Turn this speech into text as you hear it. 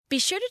Be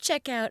sure to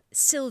check out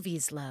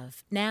Sylvie's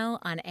Love, now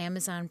on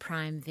Amazon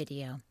Prime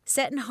Video.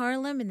 Set in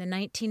Harlem in the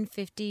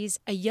 1950s,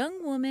 a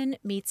young woman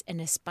meets an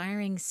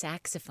aspiring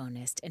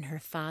saxophonist in her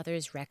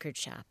father's record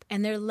shop,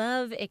 and their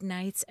love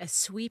ignites a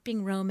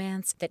sweeping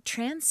romance that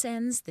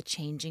transcends the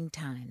changing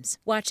times.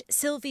 Watch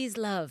Sylvie's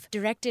Love,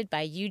 directed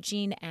by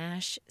Eugene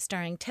Ash,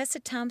 starring Tessa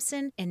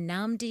Thompson and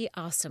Nnamdi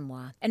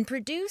Asomugha, and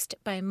produced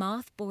by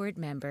Moth board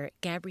member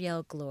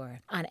Gabrielle Glore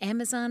on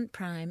Amazon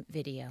Prime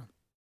Video.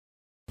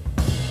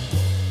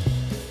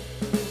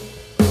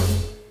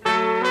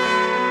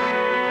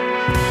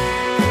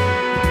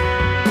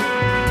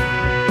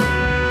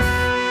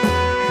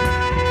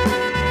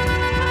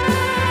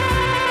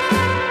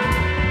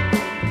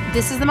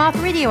 This is the Moth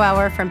Radio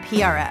Hour from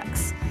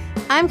PRX.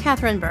 I'm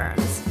Catherine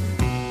Burns.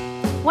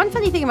 One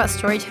funny thing about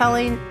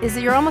storytelling is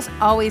that you're almost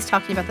always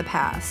talking about the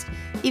past,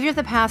 even if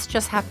the past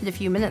just happened a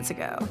few minutes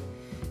ago.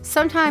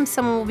 Sometimes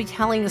someone will be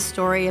telling a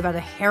story about a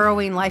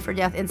harrowing life or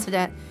death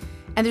incident,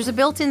 and there's a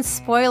built-in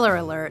spoiler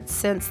alert,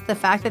 since the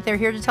fact that they're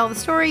here to tell the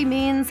story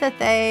means that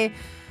they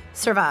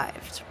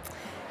survived.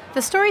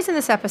 The stories in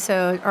this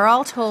episode are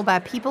all told by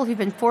people who've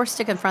been forced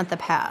to confront the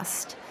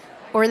past,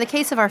 or in the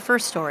case of our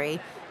first story,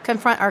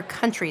 confront our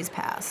country's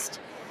past.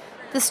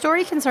 The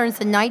story concerns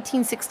the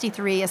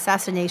 1963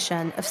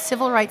 assassination of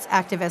civil rights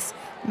activist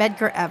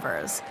Medgar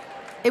Evers.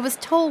 It was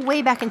told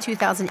way back in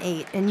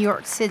 2008 in New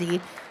York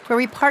City, where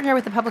we partner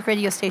with the public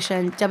radio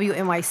station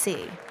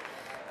WNYC.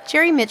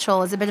 Jerry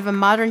Mitchell is a bit of a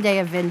modern-day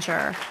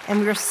Avenger, and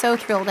we were so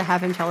thrilled to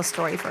have him tell a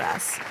story for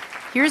us.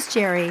 Here's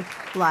Jerry,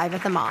 live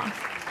at the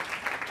Moth.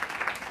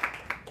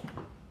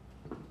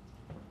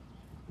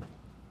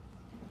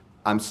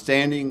 I'm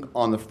standing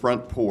on the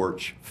front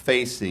porch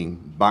facing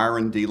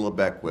Byron D.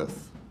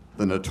 LeBeckwith,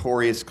 the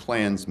notorious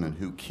Klansman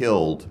who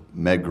killed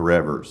Medgar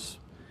Evers.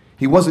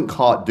 He wasn't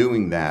caught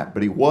doing that,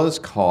 but he was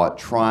caught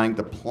trying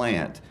to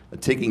plant a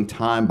ticking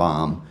time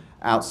bomb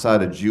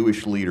outside a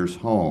Jewish leader's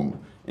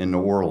home in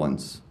New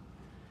Orleans.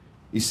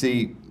 You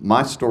see,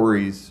 my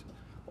stories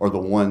are the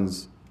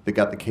ones that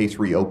got the case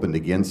reopened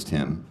against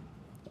him,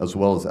 as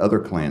well as other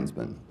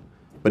Klansmen.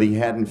 But he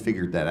hadn't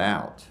figured that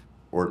out,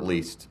 or at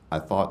least I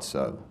thought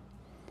so.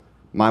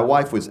 My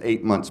wife was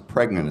 8 months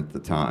pregnant at the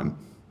time.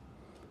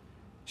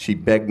 She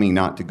begged me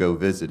not to go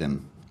visit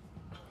him.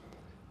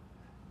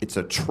 It's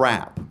a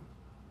trap.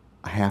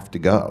 I have to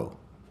go.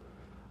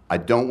 I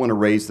don't want to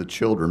raise the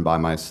children by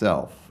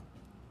myself.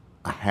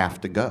 I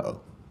have to go.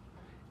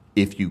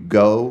 If you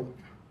go,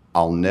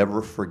 I'll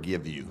never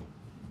forgive you.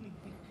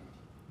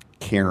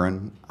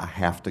 Karen, I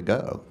have to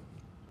go.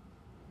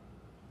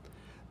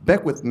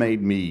 Beckwith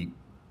made me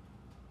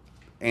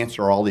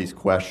answer all these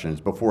questions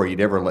before he'd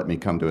ever let me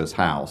come to his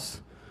house.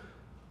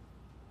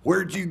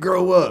 Where'd you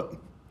grow up?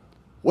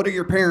 What are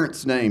your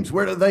parents' names?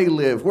 Where do they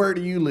live? Where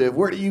do you live?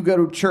 Where do you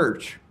go to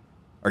church?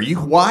 Are you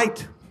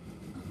white?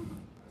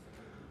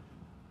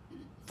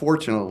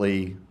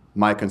 Fortunately,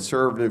 my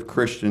conservative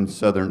Christian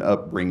Southern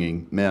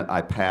upbringing meant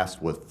I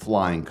passed with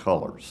flying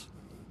colors.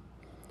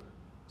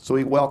 So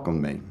he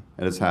welcomed me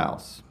at his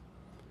house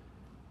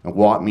and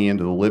walked me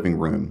into the living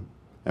room,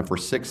 and for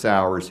 6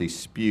 hours he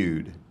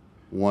spewed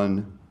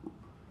one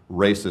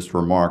racist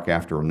remark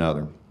after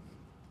another.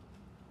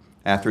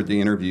 After the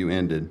interview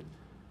ended,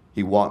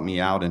 he walked me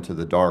out into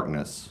the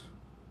darkness,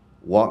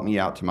 walked me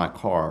out to my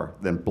car,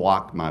 then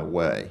blocked my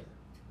way,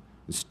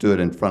 and stood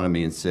in front of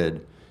me and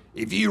said,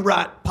 "If you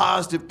write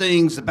positive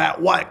things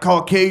about white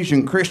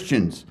Caucasian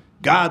Christians,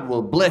 God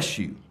will bless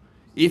you.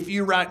 If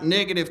you write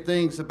negative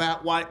things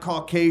about white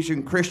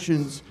Caucasian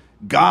Christians,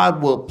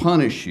 God will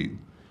punish you.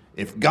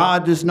 If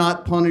God does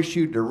not punish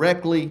you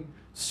directly,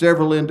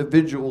 several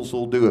individuals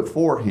will do it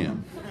for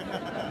him."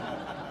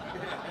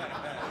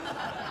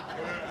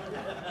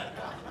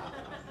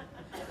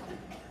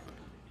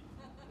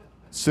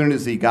 As soon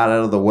as he got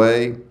out of the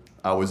way,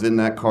 I was in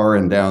that car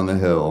and down the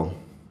hill.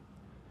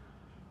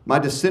 My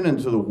descent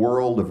into the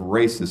world of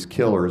racist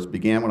killers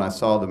began when I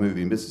saw the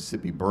movie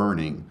Mississippi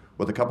Burning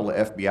with a couple of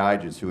FBI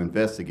agents who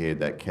investigated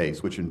that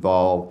case, which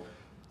involved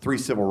 3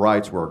 civil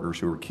rights workers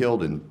who were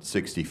killed in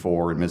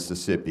 '64 in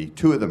Mississippi,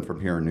 2 of them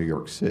from here in New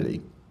York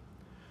City.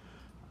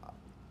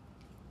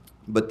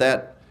 But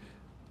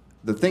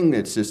the thing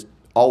that's just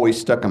always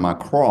stuck in my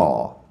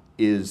craw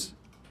is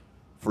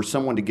for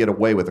someone to get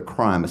away with a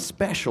crime,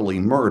 especially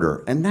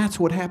murder. And that's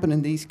what happened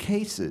in these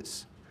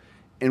cases.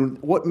 And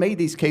what made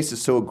these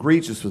cases so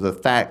egregious was the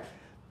fact,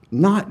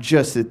 not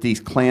just that these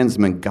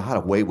Klansmen got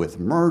away with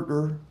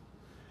murder,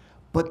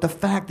 but the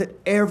fact that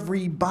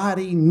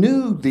everybody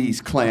knew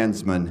these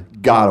Klansmen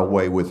got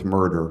away with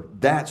murder.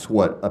 That's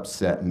what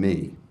upset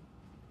me.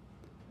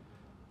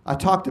 I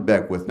talked to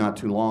Beckwith not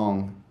too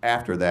long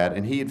after that,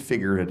 and he had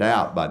figured it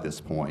out by this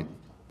point,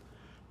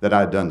 that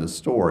I'd done the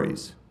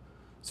stories.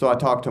 So I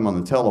talked to him on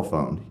the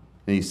telephone,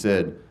 and he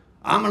said,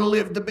 "I'm going to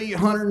live to be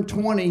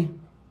 120.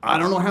 I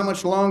don't know how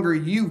much longer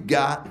you've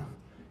got.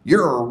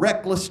 You're a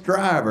reckless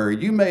driver.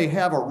 You may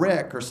have a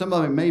wreck, or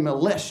somebody may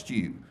molest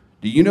you.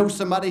 Do you know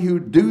somebody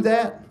who'd do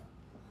that?"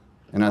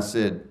 And I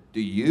said,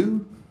 "Do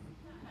you?"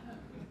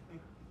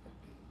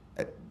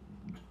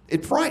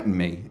 It frightened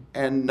me.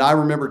 And I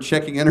remember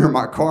checking into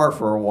my car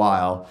for a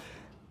while.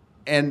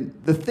 And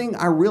the thing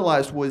I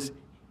realized was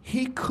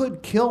he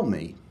could kill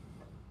me.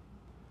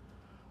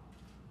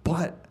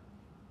 But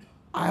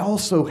I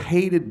also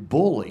hated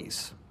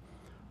bullies.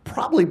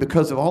 Probably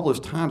because of all those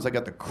times I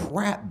got the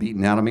crap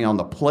beaten out of me on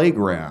the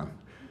playground.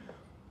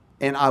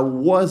 And I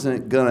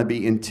wasn't going to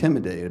be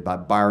intimidated by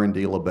Byron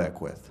D.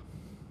 LeBeckwith.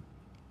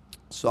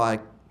 So I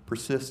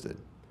persisted.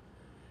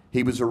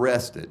 He was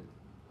arrested,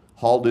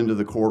 hauled into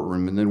the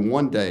courtroom, and then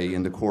one day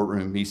in the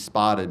courtroom he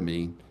spotted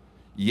me,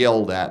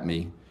 yelled at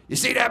me, "You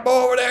see that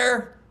boy over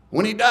there?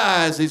 When he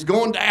dies, he's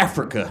going to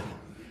Africa."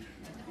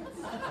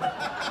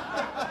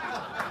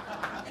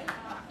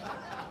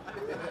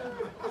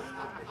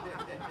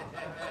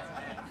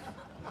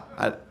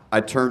 I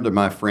turned to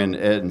my friend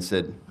Ed and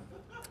said,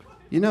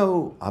 "You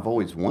know, I've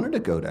always wanted to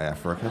go to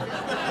Africa."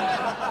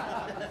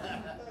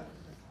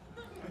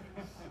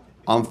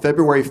 On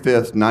February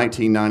 5th,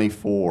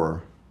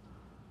 1994,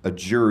 a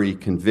jury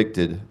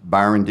convicted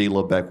Byron D.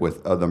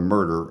 LeBeckwith of the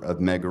murder of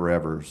Medgar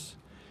Evers.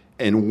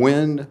 And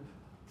when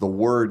the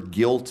word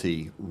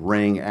guilty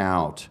rang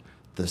out,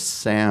 the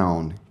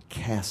sound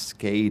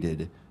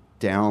cascaded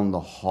down the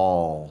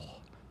hall,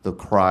 the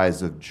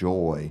cries of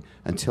joy,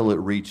 until it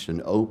reached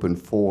an open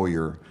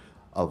foyer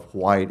of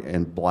white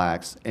and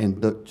blacks,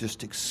 and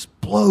just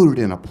exploded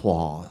in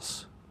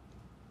applause.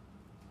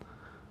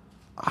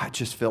 I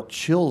just felt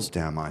chills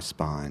down my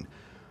spine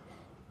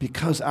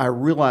because I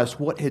realized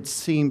what had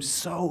seemed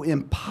so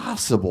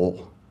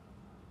impossible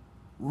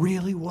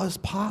really was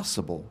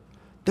possible.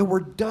 There were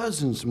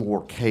dozens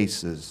more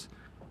cases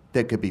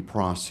that could be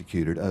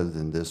prosecuted other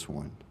than this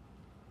one.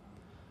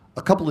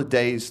 A couple of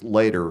days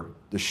later,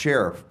 the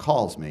sheriff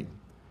calls me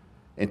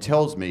and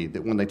tells me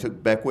that when they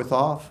took Beckwith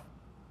off,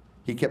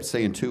 he kept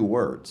saying 2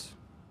 words.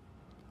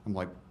 I'm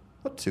like,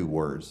 what 2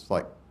 words?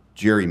 Like,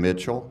 Jerry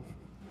Mitchell?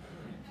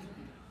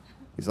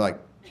 He's like,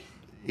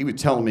 he was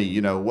telling me,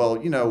 you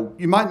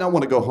might not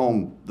want to go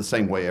home the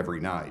same way every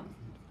night.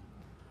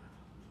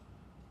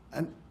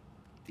 And,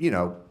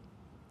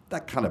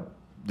 that kind of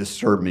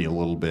disturbed me a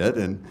little bit.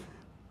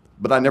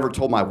 But I never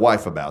told my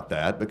wife about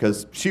that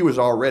because she was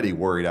already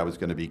worried I was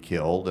going to be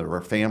killed or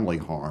her family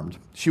harmed.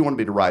 She wanted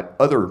me to write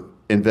other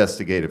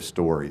investigative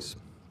stories.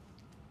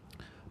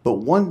 But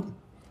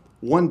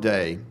one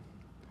day,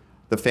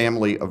 the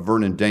family of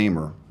Vernon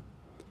Dahmer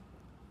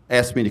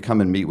asked me to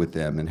come and meet with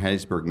them in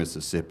Hattiesburg,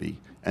 Mississippi.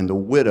 And the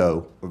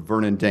widow of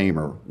Vernon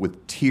Dahmer,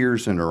 with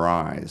tears in her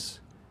eyes,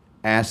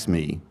 asked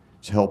me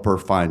to help her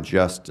find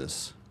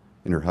justice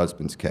in her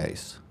husband's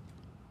case.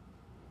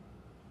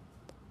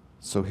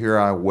 So here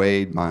I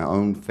weighed my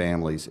own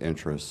family's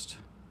interest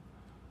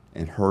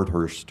and heard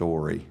her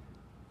story.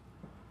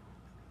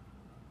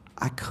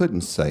 I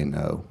couldn't say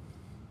no.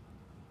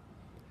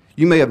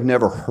 You may have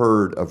never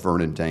heard of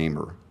Vernon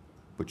Dahmer,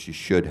 but you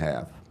should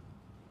have.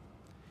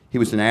 He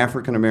was an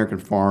African-American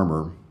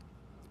farmer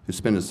who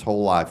spent his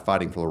whole life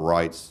fighting for the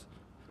rights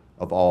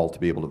of all to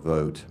be able to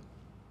vote.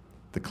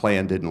 The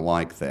Klan didn't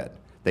like that.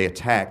 They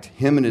attacked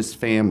him and his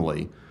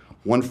family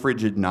one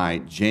frigid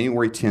night,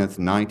 January 10th,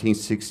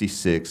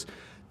 1966.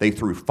 They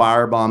threw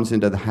firebombs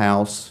into the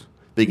house.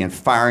 They began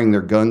firing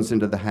their guns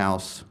into the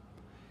house.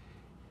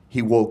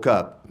 He woke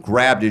up,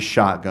 grabbed his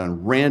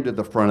shotgun, ran to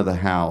the front of the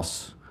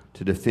house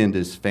to defend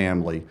his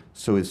family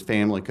so his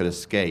family could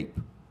escape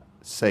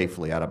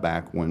safely out a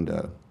back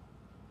window.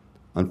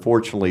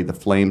 Unfortunately, the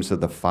flames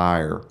of the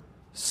fire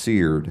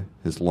seared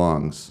his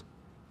lungs,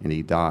 and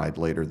he died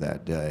later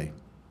that day.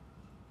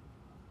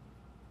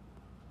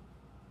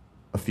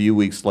 A few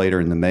weeks later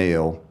in the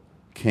mail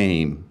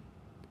came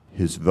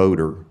his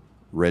voter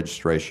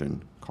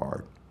registration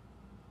card.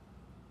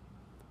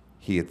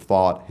 He had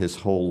fought his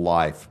whole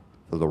life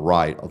for the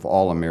right of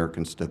all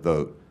Americans to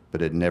vote,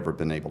 but had never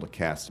been able to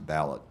cast a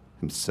ballot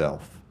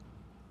himself.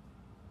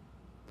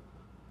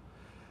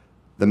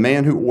 The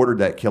man who ordered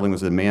that killing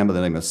was a man by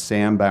the name of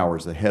Sam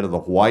Bowers, the head of the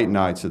White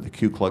Knights of the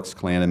Ku Klux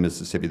Klan in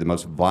Mississippi, the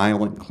most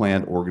violent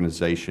Klan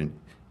organization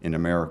in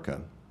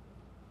America.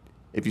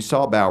 If you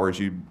saw Bowers,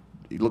 he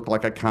looked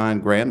like a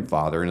kind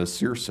grandfather in a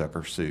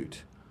seersucker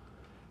suit.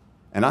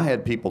 And I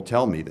had people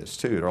tell me this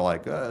too. They're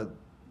like,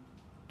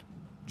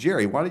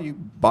 Jerry, why do you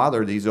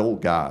bother these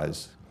old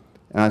guys?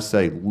 And I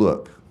say,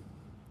 look,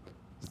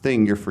 the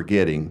thing you're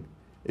forgetting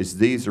is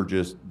these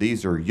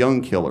are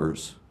young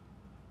killers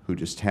who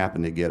just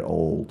happen to get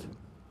old.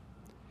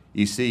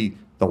 You see,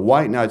 the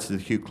White Knights of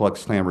the Ku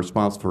Klux Klan were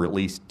responsible for at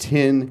least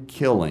 10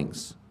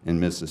 killings in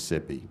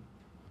Mississippi.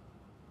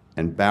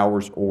 And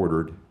Bowers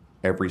ordered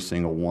every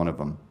single one of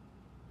them.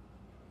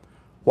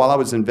 While I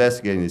was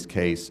investigating this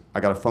case, I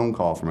got a phone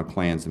call from a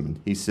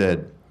Klansman. He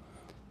said,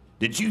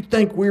 "Did you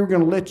think we were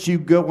going to let you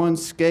go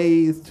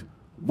unscathed?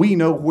 We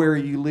know where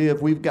you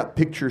live. We've got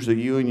pictures of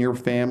you and your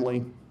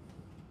family."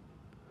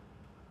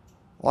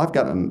 Well, I've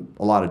gotten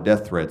a lot of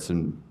death threats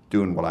in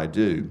doing what I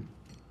do,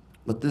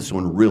 but this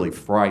one really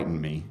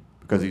frightened me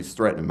because he's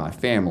threatening my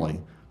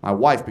family. My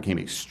wife became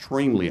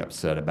extremely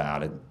upset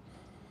about it.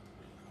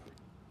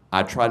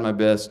 I tried my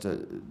best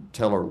to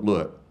tell her,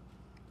 look,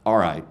 all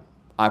right,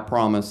 I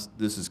promise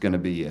this is going to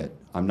be it.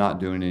 I'm not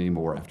doing any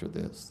more after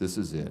this. This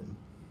is it.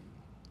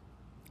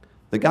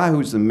 The guy who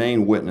was the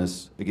main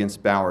witness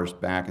against Bowers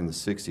back in the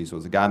 60s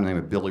was a guy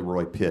named Billy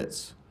Roy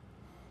Pitts.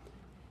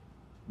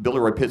 Billy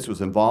Roy Pitts was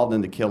involved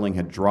in the killing,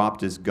 had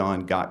dropped his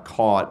gun, got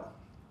caught,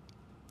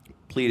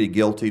 pleaded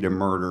guilty to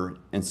murder,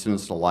 and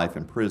sentenced to life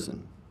in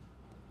prison.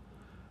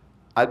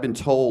 I'd been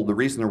told the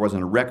reason there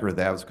wasn't a record of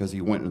that was because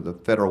he went into the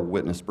Federal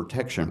Witness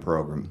Protection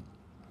Program.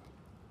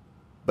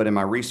 But in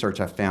my research,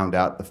 I found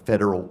out the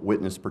Federal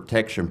Witness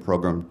Protection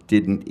Program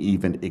didn't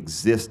even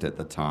exist at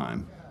the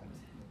time.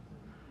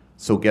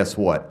 So guess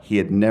what? He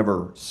had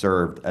never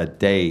served a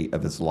day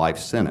of his life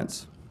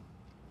sentence.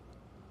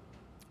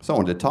 So I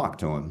wanted to talk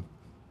to him,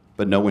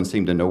 but no one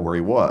seemed to know where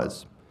he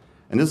was.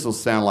 And this will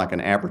sound like an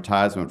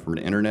advertisement from an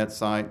internet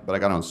site, but I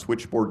got on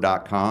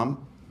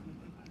switchboard.com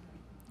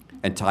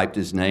and typed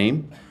his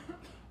name,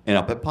 and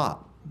up it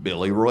popped,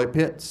 Billy Roy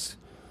Pitts.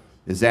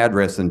 His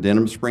address in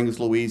Denham Springs,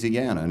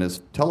 Louisiana, and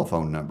his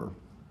telephone number.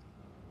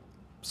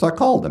 So I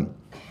called him.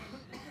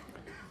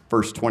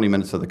 First 20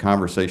 minutes of the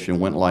conversation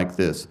went like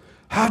this.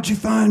 How'd you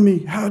find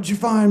me? How'd you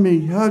find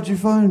me? How'd you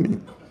find me?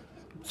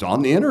 It's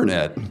on the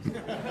internet.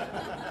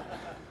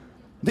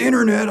 The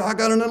internet, I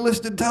got an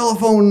enlisted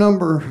telephone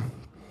number.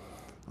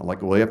 I'm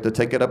like, well, you have to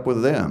take it up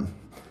with them.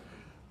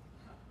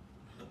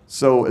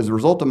 So as a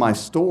result of my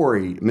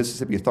story,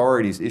 Mississippi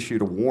authorities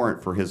issued a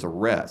warrant for his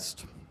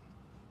arrest.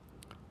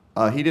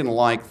 He didn't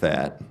like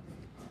that.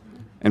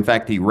 In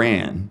fact, he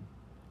ran.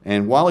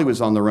 And while he was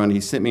on the run, he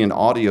sent me an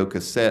audio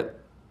cassette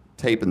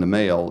tape in the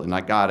mail, and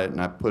I got it, and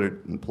I put it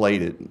and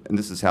played it, and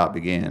this is how it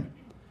began.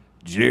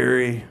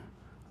 Jerry,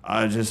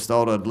 I just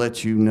thought I'd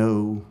let you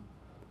know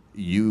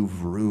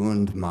you've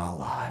ruined my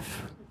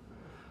life.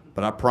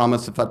 But I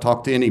promise if I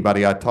talk to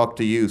anybody, I'd talk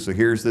to you, so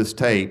here's this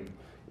tape.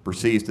 He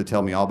proceeds to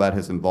tell me all about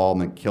his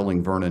involvement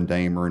killing Vernon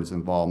Damer and his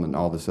involvement in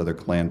all this other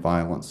Klan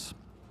violence.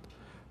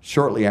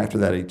 Shortly after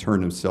that, he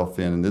turned himself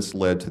in, and this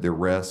led to the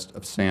arrest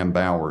of Sam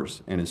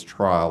Bowers and his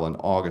trial in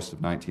August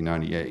of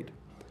 1998.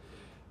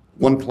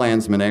 One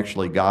Klansman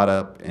actually got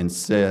up and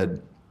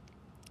said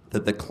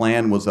that the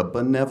Klan was a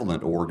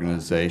benevolent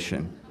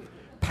organization,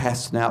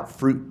 passing out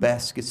fruit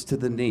baskets to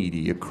the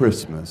needy at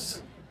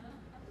Christmas.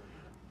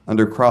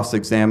 Under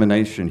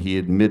cross-examination, he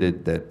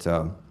admitted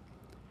that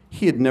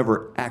he had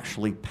never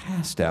actually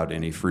passed out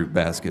any fruit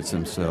baskets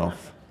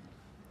himself.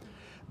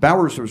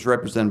 Bowers was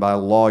represented by a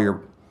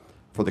lawyer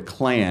for the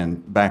Klan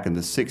back in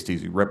the 60s.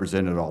 He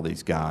represented all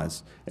these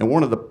guys. And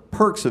one of the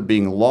perks of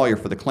being a lawyer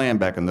for the Klan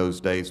back in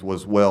those days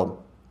was,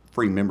 well,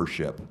 free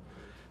membership.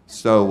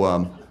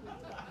 So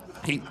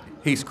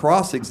he's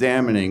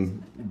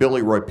cross-examining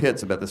Billy Roy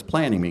Pitts about this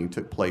planning meeting that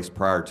took place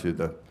prior to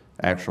the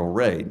actual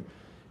raid.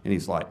 And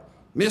he's like,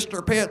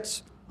 Mr.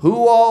 Pitts,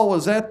 who all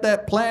was at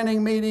that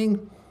planning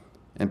meeting?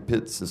 And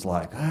Pitts is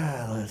like,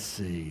 let's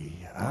see.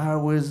 I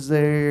was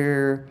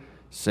there.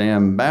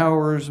 Sam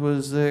Bowers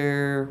was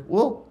there.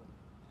 Well,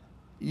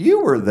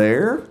 you were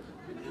there.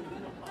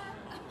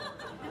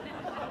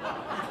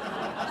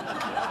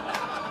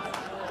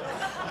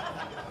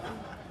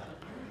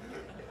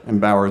 And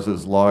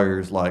Bowers'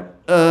 lawyer's like,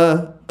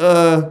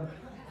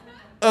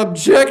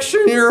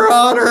 objection, Your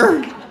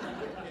Honor.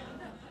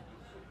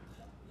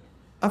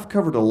 I've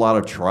covered a lot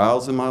of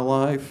trials in my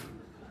life,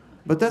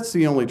 but that's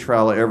the only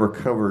trial I ever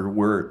covered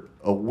where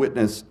a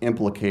witness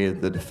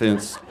implicated the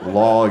defense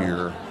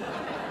lawyer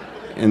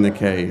in the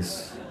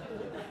case.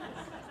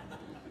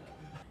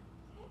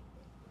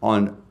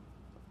 On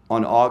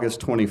August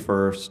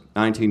 21st,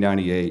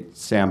 1998,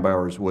 Sam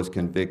Bowers was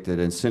convicted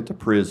and sent to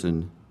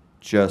prison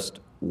just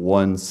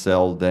one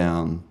cell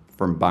down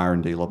from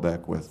Byron de la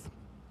Beckwith.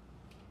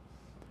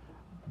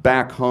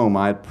 Back home,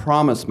 I had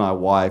promised my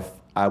wife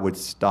I would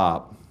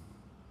stop,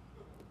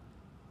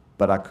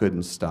 but I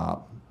couldn't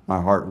stop.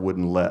 My heart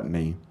wouldn't let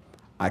me.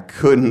 I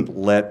couldn't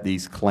let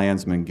these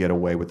Klansmen get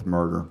away with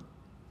murder.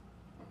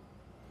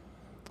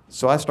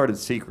 So I started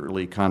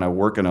secretly kind of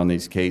working on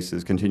these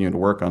cases, continuing to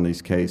work on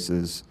these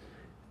cases,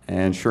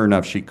 and sure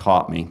enough, she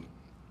caught me.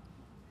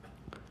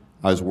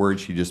 I was worried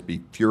she'd just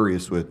be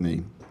furious with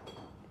me.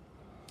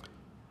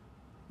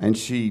 And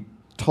she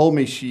told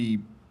me she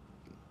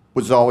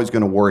was always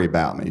going to worry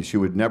about me. She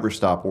would never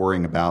stop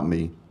worrying about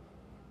me,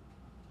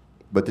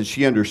 but that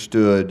she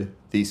understood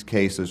these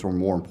cases were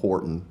more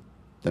important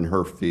than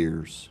her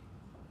fears.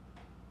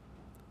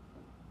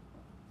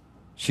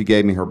 She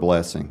gave me her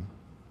blessing.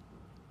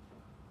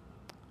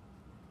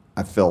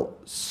 I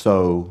felt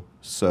so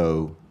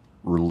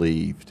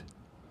relieved.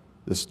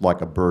 Just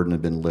like a burden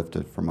had been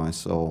lifted from my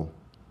soul.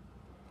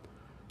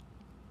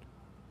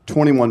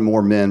 21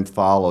 more men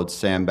followed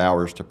Sam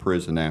Bowers to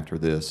prison after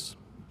this.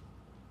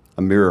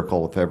 A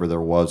miracle if ever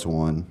there was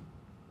one.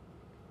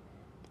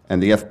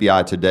 And the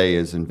FBI today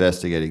is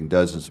investigating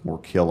dozens more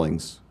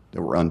killings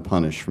that were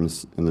unpunished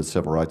in the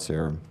civil rights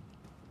era.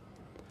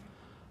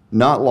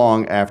 Not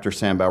long after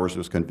Sam Bowers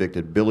was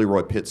convicted, Billy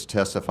Roy Pitts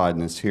testified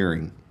in this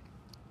hearing.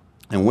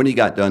 And when he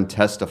got done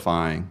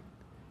testifying,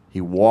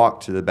 he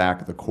walked to the back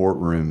of the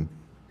courtroom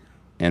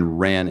and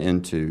ran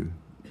into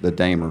the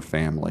Damer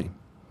family.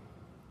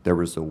 There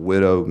was a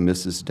widow,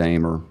 Mrs.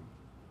 Damer,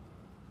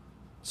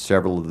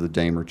 several of the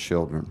Damer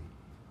children.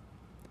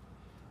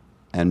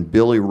 And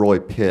Billy Roy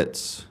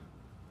Pitts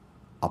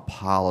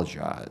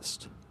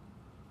apologized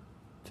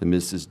to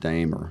Mrs.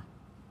 Damer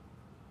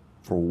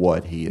for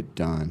what he had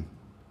done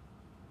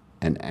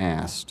and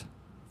asked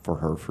for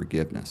her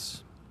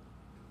forgiveness.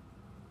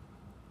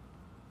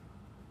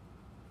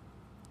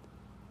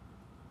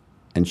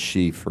 And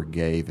she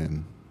forgave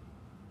him.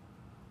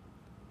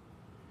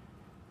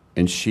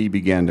 And she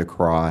began to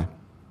cry.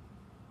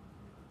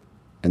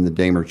 And the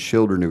Damer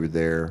children who were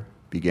there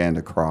began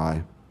to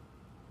cry.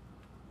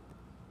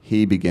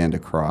 He began to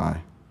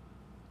cry.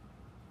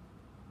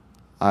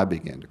 I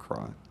began to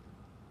cry.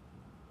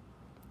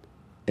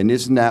 And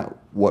isn't that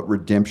what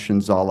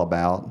redemption's all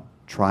about?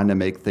 Trying to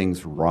make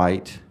things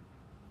right,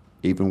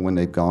 even when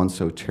they've gone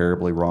so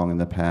terribly wrong in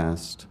the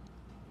past.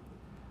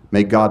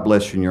 May God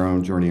bless you in your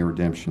own journey of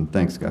redemption.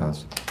 Thanks,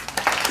 guys.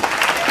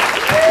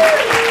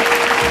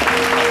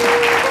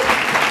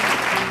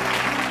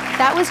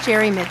 That was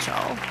Jerry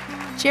Mitchell.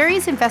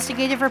 Jerry's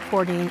investigative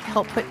reporting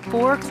helped put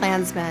 4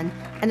 Klansmen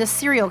and a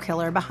serial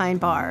killer behind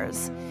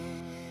bars.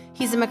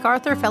 He's a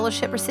MacArthur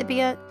Fellowship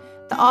recipient,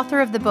 the author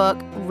of the book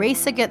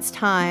Race Against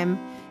Time,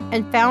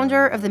 and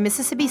founder of the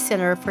Mississippi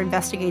Center for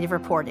Investigative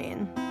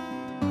Reporting.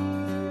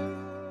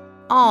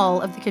 All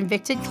of the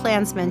convicted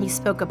Klansmen he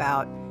spoke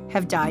about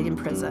have died in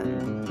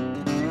prison.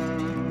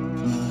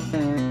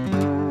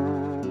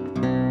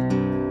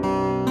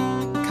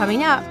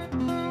 Coming up,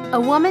 a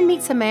woman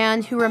meets a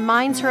man who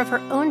reminds her of her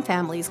own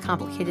family's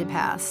complicated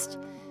past.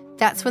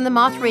 That's when the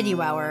Moth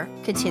Radio Hour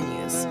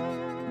continues.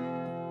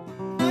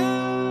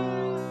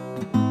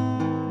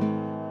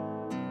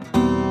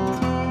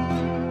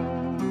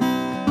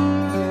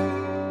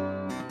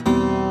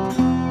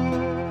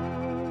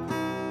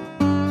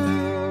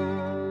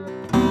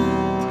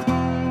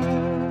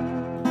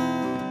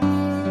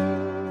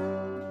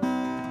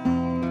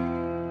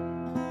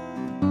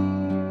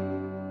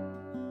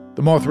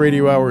 The Moth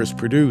Radio Hour is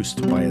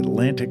produced by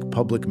Atlantic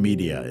Public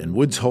Media in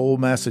Woods Hole,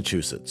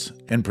 Massachusetts,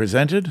 and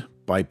presented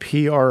by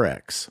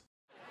PRX.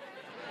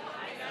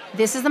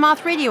 This is the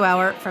Moth Radio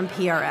Hour from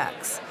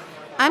PRX.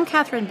 I'm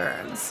Catherine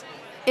Burns.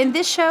 In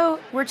this show,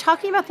 we're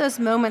talking about those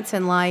moments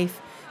in life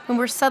when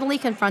we're suddenly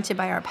confronted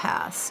by our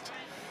past.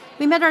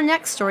 We met our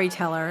next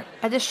storyteller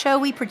at a show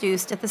we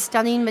produced at the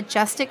stunning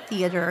Majestic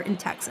Theater in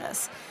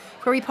Texas,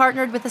 where we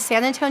partnered with the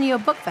San Antonio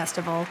Book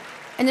Festival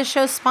and a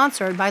show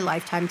sponsored by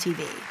Lifetime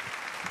TV.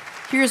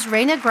 Here's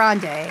Reyna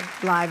Grande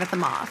live at the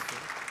Moth.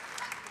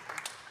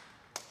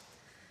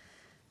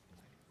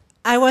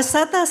 I was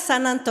at the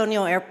San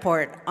Antonio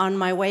airport on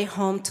my way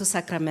home to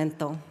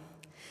Sacramento.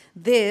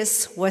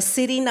 This was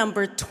city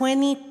number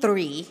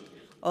 23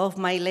 of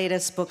my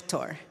latest book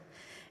tour,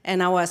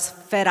 and I was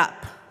fed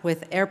up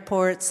with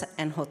airports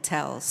and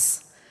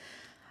hotels.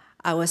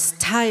 I was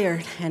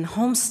tired and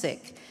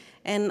homesick,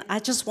 and I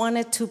just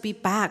wanted to be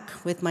back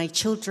with my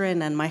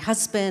children and my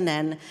husband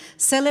and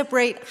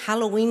celebrate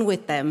Halloween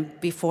with them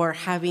before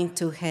having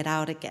to head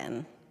out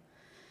again.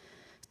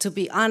 To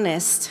be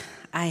honest,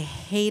 I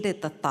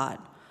hated the thought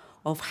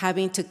of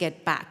having to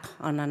get back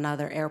on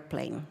another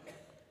airplane.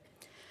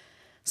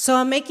 So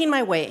I'm making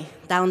my way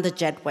down the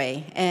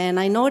jetway, and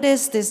I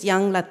noticed this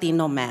young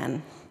Latino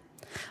man.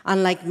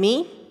 Unlike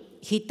me,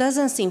 he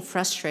doesn't seem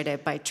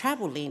frustrated by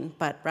traveling,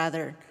 but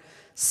rather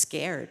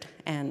scared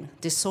and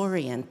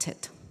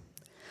disoriented.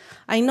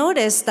 I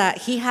noticed that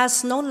he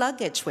has no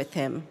luggage with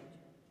him,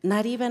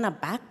 not even a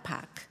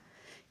backpack.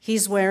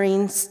 He's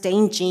wearing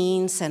stained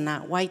jeans and a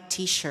white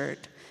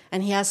t-shirt,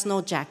 and he has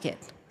no jacket.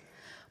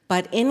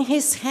 But in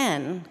his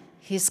hand,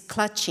 he's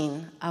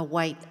clutching a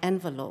white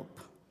envelope.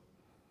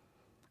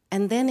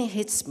 And then it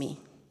hits me.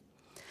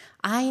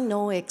 I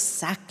know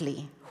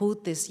exactly who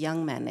this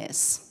young man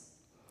is.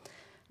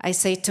 I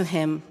say to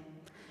him,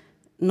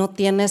 "¿No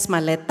tienes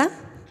maleta?"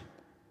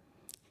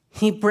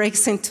 He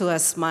breaks into a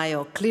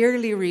smile,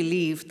 clearly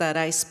relieved that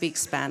I speak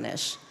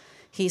Spanish.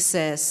 He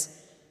says,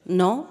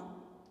 "No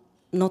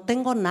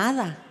tengo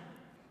nada.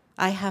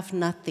 I have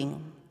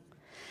nothing."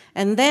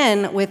 And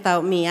then,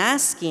 without me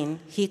asking,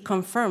 he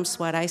confirms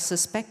what I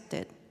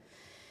suspected.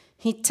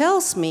 He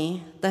tells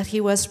me that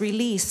he was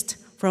released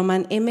from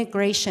an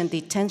immigration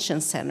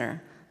detention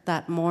center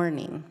that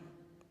morning.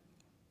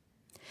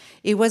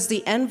 It was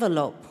the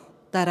envelope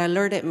that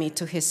alerted me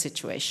to his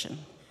situation.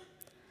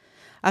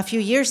 A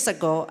few years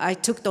ago, I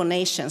took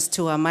donations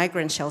to a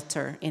migrant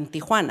shelter in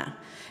Tijuana,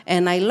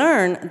 and I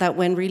learned that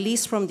when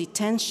released from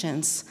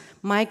detentions,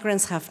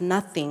 migrants have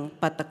nothing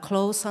but the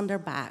clothes on their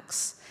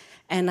backs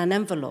and an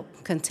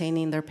envelope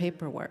containing their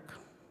paperwork.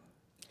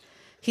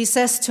 He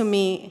says to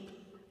me,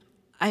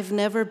 "I've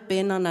never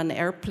been on an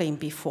airplane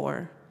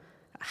before.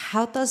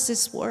 How does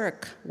this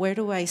work? Where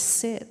do I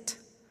sit?"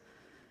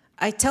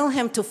 I tell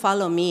him to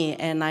follow me,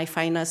 and I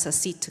find us a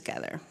seat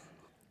together.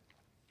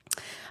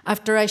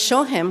 After I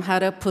show him how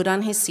to put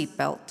on his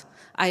seatbelt,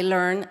 I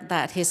learn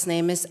that his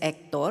name is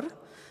Hector,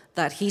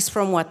 that he's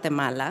from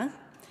Guatemala,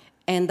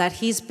 and that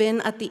he's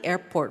been at the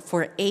airport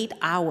for 8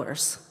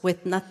 hours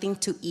with nothing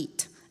to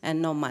eat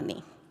and no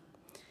money.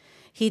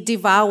 He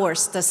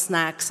devours the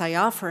snacks I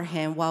offer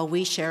him while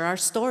we share our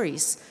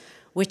stories,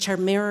 which are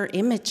mirror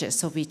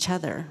images of each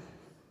other.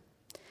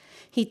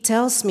 He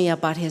tells me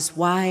about his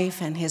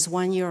wife and his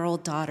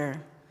 1-year-old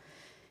daughter.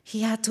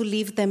 He had to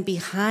leave them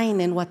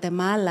behind in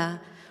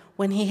Guatemala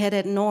when he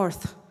headed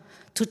north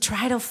to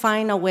try to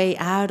find a way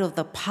out of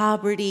the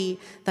poverty,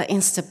 the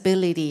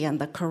instability, and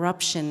the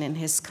corruption in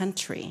his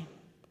country.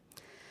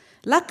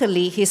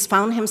 Luckily, he's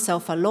found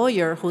himself a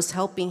lawyer who's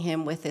helping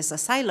him with his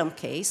asylum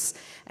case,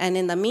 and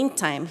in the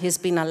meantime, he's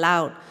been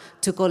allowed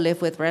to go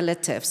live with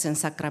relatives in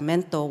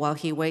Sacramento while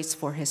he waits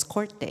for his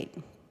court date.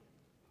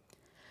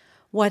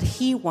 What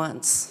he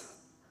wants,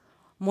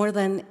 more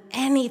than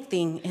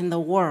anything in the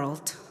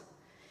world,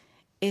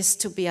 is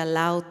to be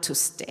allowed to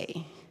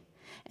stay,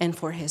 and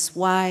for his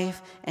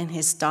wife and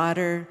his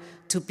daughter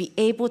to be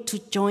able to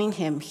join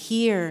him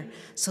here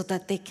so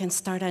that they can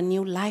start a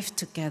new life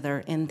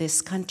together in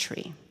this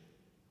country.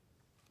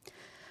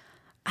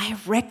 I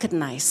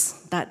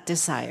recognize that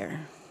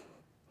desire.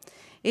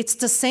 It's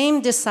the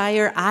same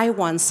desire I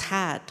once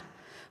had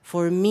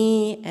for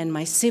me and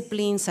my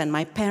siblings and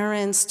my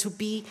parents to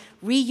be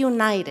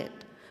reunited,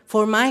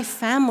 for my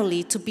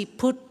family to be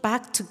put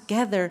back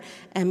together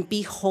and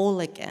be whole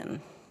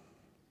again.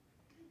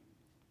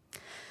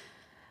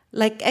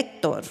 Like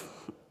Hector,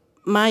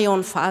 my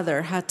own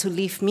father had to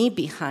leave me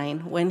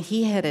behind when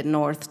he headed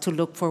north to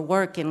look for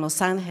work in Los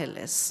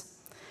Angeles.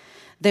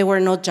 There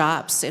were no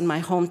jobs in my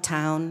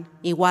hometown,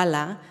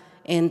 Iguala,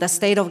 in the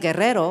state of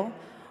Guerrero,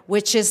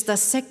 which is the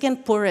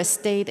second poorest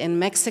state in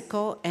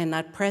Mexico, and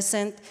at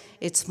present,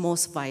 it's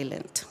most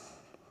violent.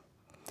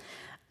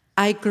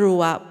 I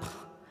grew up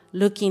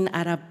looking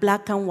at a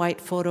black and white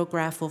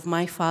photograph of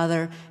my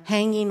father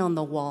hanging on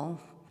the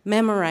wall,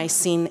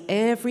 memorizing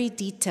every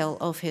detail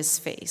of his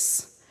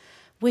face,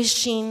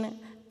 wishing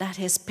that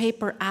his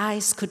paper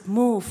eyes could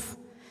move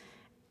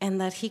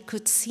and that he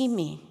could see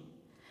me,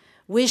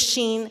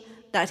 wishing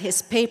that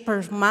his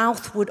paper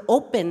mouth would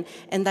open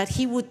and that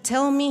he would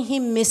tell me he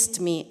missed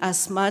me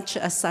as much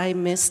as I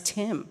missed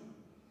him.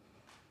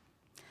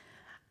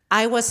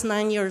 I was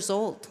 9 years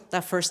old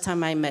the first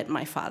time I met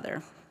my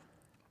father.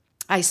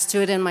 I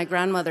stood in my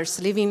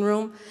grandmother's living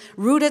room,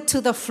 rooted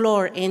to the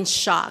floor in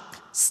shock,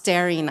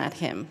 staring at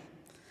him.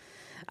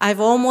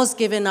 I've almost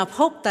given up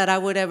hope that I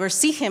would ever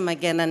see him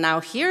again, and now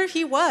here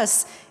he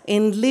was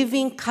in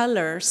living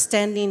color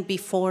standing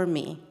before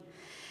me.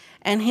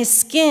 And his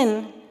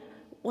skin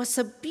was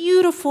a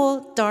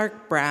beautiful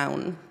dark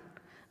brown,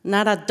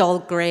 not a dull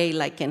gray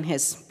like in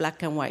his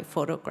black and white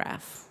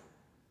photograph.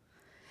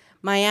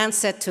 My aunt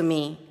said to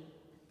me,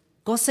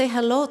 "Go say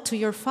hello to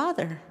your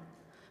father,"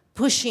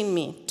 pushing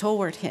me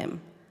toward him.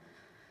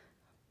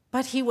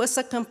 But he was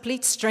a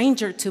complete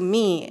stranger to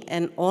me,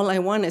 and all I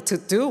wanted to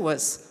do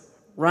was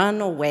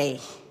run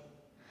away.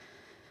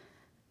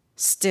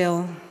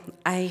 Still,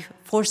 I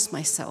forced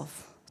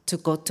myself to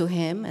go to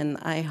him, and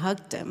I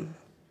hugged him.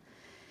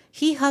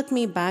 He hugged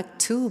me back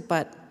too,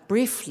 but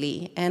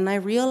briefly, and I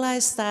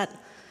realized that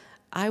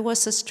I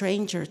was a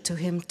stranger to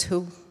him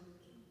too.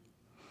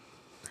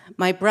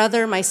 My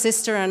brother, my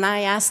sister, and I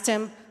asked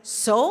him,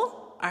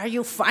 "So, are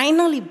you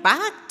finally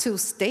back to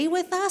stay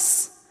with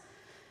us?"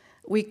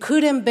 We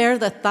couldn't bear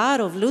the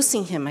thought of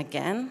losing him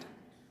again,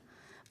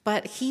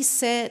 but he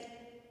said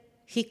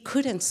he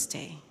couldn't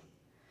stay.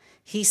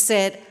 He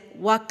said,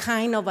 what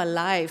kind of a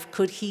life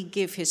could he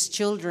give his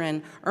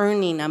children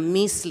earning a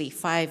measly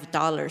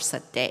 $5 a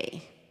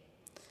day?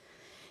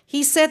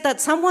 He said that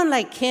someone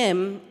like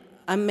him,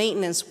 a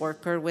maintenance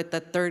worker with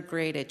a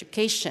third-grade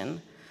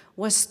education,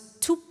 was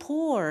too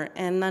poor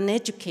and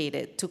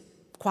uneducated to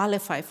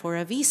qualify for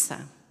a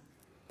visa.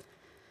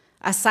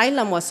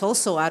 Asylum was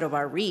also out of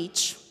our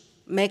reach.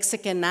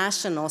 Mexican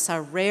nationals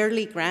are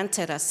rarely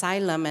granted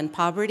asylum, and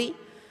poverty,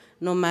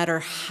 no matter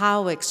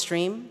how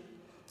extreme,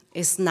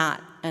 is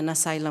not an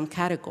asylum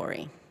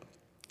category.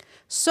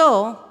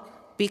 So,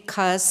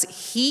 because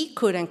he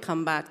couldn't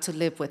come back to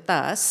live with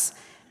us,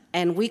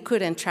 and we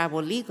couldn't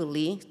travel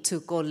legally to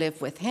go live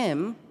with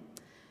him,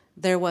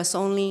 there was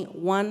only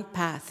one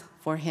path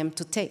for him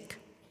to take.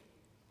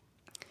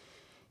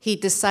 He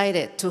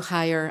decided to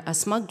hire a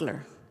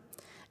smuggler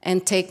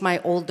and take my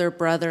older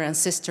brother and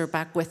sister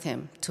back with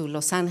him to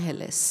Los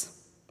Angeles.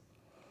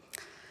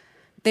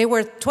 They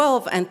were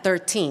 12 and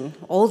 13,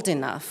 old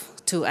enough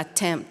to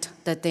attempt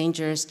the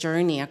dangerous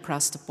journey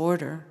across the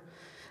border.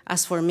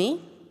 As for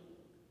me,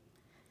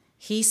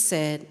 he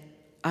said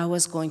I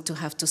was going to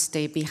have to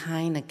stay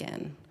behind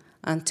again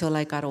until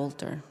I got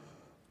older.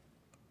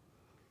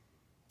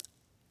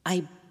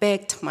 I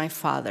begged my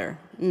father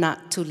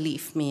not to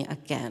leave me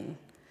again.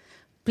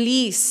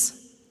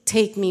 "Please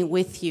take me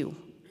with you,"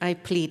 I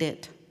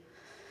pleaded.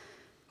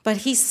 But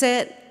he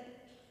said,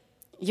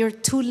 "You're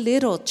too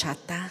little,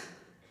 chata.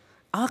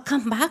 I'll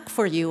come back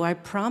for you, I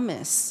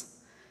promise."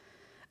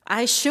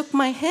 I shook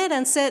my head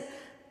and said,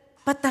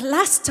 "But the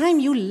last time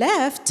you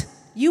left,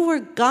 you were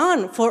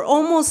gone for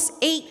almost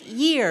 8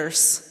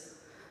 years.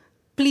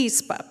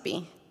 Please,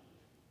 papi,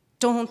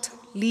 don't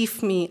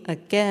leave me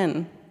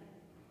again."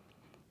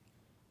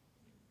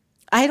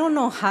 I don't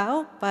know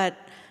how, but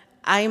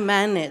I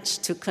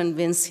managed to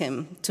convince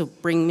him to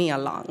bring me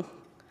along.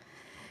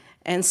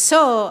 And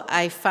so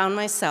I found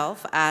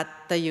myself at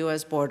the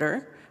U.S.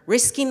 border,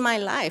 risking my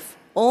life,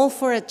 all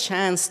for a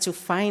chance to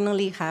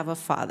finally have a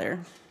father.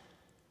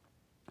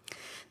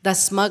 The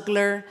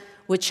smuggler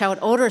would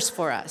shout orders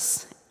for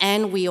us,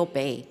 and we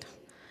obeyed.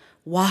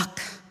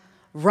 Walk,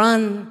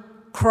 run,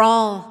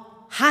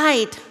 crawl,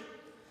 hide.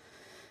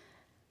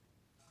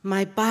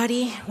 My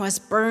body was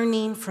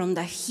burning from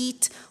the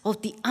heat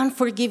of the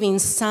unforgiving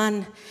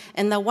sun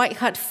and the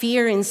white-hot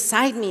fear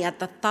inside me at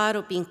the thought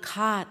of being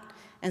caught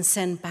and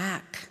sent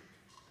back.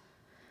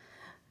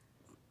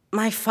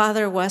 My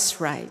father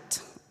was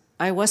right.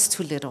 I was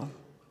too little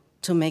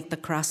to make the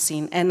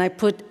crossing, and I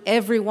put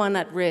everyone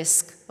at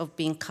risk of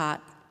being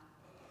caught.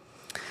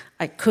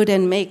 I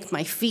couldn't make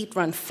my feet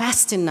run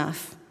fast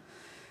enough,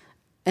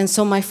 and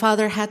so my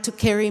father had to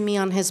carry me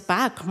on his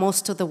back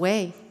most of the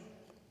way.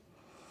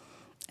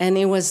 And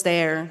it was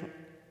there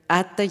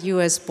at the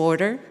U.S.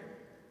 border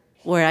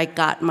where I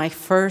got my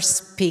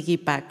first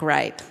piggyback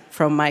ride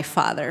from my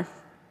father.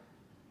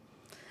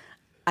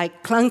 I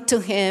clung to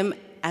him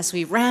as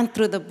we ran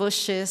through the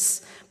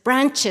bushes,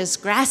 branches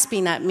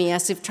grasping at me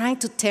as if trying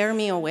to tear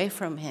me away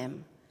from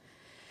him.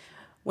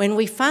 When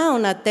we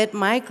found a dead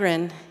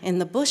migrant in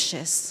the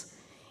bushes,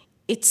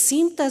 it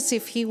seemed as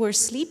if he were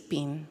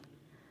sleeping.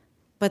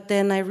 But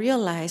then I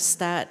realized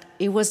that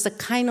it was the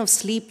kind of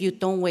sleep you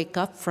don't wake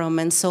up from,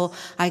 and so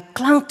I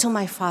clung to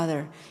my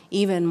father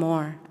even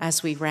more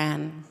as we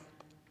ran.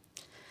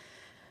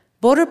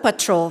 Border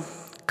Patrol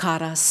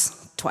caught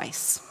us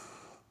twice.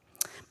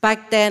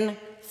 Back then,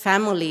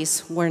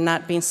 families were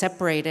not being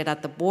separated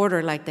at the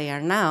border like they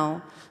are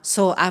now,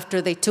 so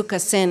after they took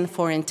us in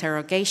for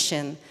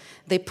interrogation,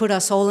 they put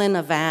us all in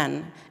a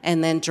van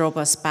and then drove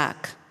us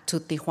back to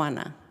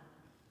Tijuana.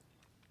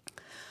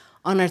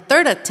 On our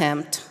third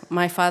attempt,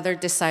 my father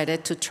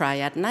decided to try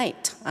at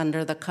night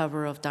under the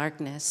cover of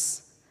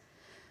darkness.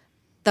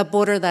 The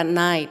border that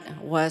night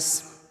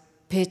was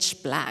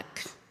pitch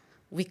black.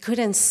 We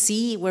couldn't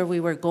see where we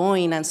were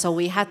going, and so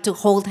we had to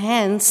hold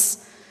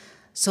hands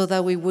so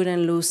that we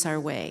wouldn't lose our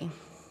way.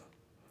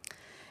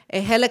 A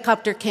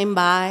helicopter came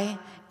by,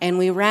 and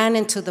we ran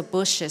into the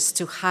bushes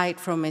to hide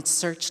from its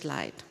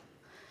searchlight.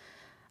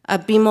 A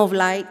beam of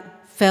light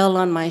fell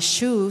on my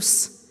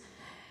shoes,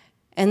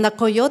 and the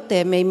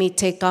coyote made me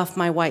take off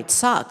my white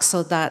socks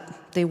so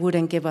that they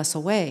wouldn't give us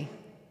away.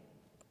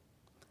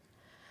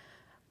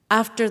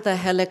 After the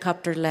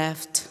helicopter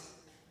left,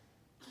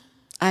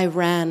 I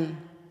ran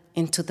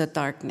into the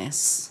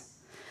darkness.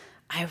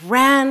 I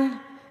ran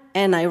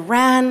and I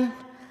ran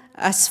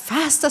as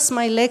fast as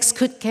my legs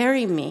could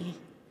carry me.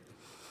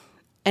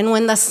 And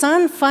when the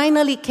sun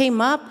finally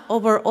came up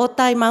over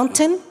Otay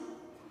Mountain,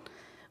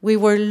 we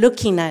were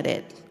looking at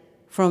it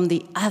from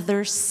the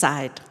other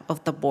side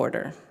of the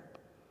border.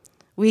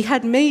 We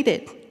had made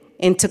it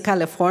into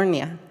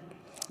California,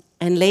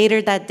 and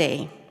later that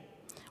day,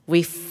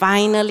 we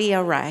finally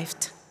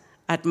arrived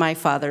at my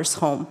father's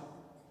home.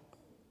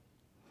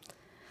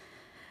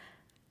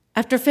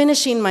 After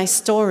finishing my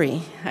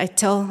story, I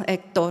tell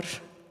Hector,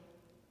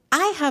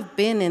 I have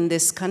been in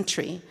this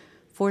country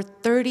for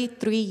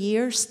 33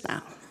 years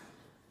now.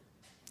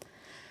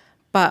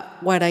 But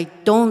what I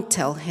don't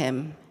tell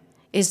him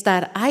is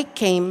that I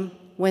came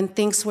when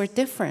things were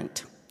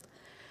different.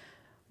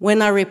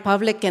 When our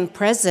Republican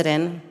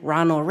president,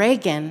 Ronald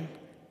Reagan,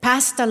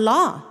 passed a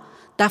law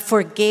that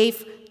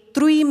forgave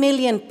 3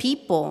 million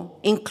people,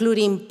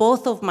 including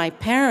both of my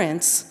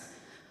parents,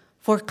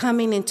 for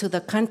coming into the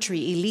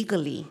country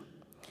illegally.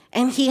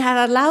 And he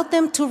had allowed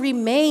them to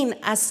remain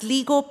as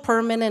legal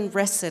permanent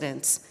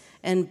residents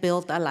and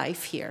build a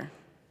life here.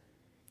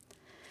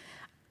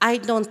 I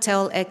don't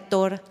tell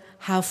Hector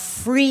how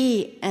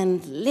free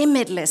and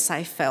limitless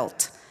I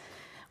felt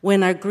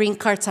when our green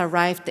cards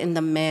arrived in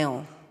the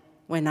mail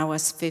when I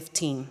was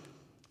 15.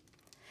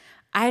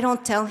 I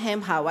don't tell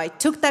him how I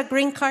took that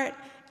green card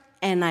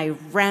and I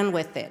ran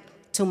with it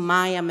to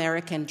my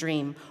American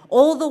dream,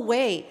 all the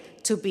way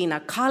to being a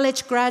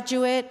college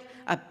graduate,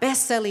 a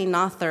best-selling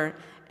author,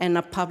 and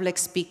a public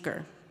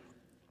speaker.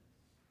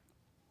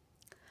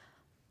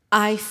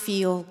 I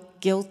feel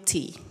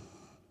guilty.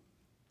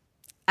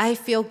 I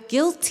feel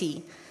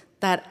guilty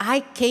that I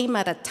came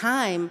at a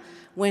time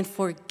when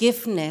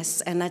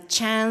forgiveness and a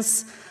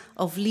chance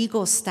of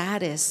legal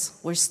status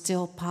were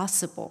still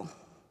possible.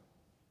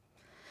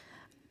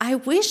 I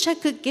wish I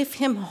could give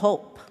him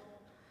hope.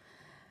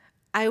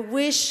 I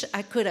wish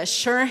I could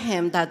assure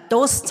him that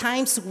those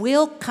times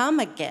will come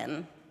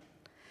again.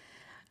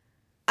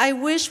 I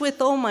wish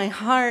with all my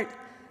heart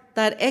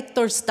that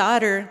Hector's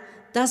daughter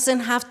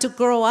doesn't have to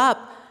grow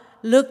up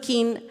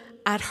looking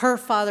at her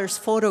father's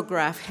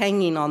photograph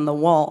hanging on the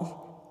wall.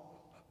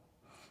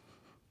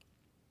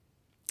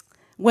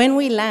 When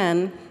we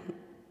land,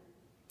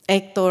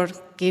 Hector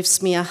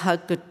gives me a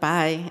hug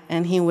goodbye,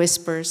 and he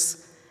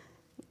whispers,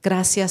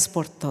 "Gracias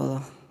por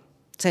todo.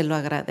 Se lo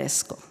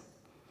agradezco.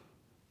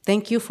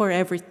 Thank you for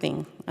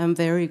everything. I'm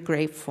very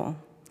grateful."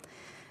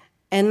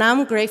 And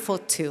I'm grateful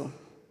too,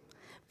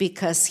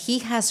 because he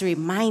has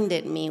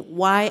reminded me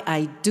why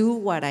I do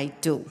what I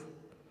do.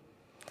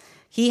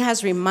 He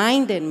has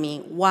reminded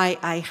me why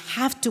I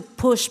have to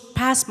push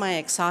past my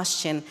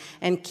exhaustion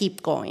and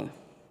keep going.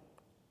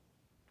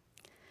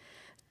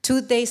 2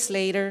 days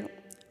later,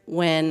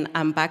 when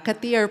I'm back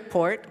at the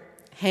airport,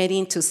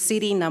 heading to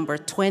city number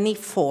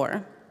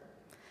 24,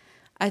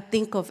 I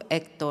think of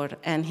Hector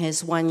and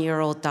his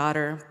 1-year-old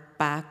daughter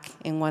back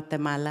in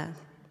Guatemala.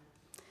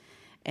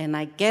 And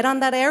I get on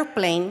that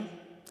airplane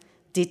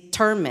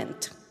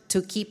determined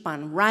to keep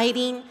on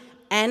writing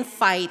and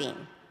fighting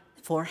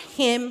for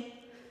him,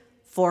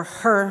 for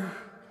her,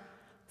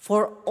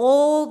 for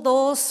all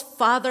those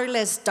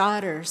fatherless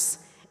daughters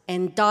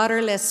and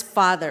daughterless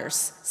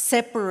fathers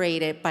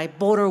separated by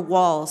border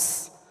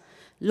walls,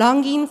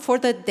 longing for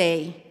the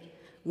day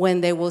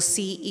when they will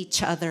see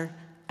each other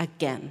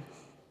again.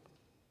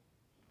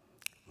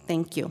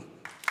 Thank you.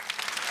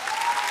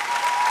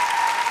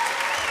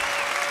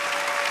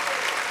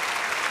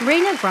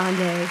 Reyna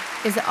Grande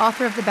is the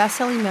author of the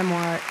best-selling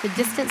memoir, The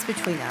Distance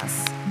Between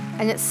Us,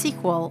 and its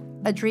sequel,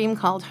 A Dream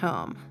Called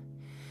Home.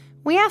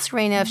 We asked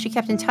Reyna if she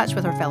kept in touch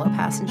with her fellow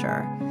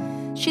passenger.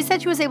 She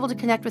said she was able to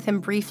connect with him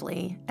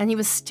briefly, and he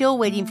was still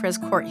waiting for his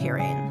court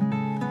hearing.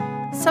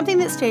 Something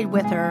that stayed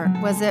with her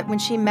was that when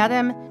she met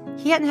him,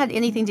 he hadn't had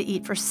anything to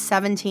eat for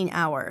 17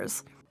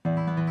 hours.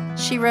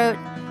 She wrote,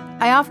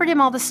 "I offered him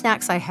all the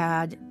snacks I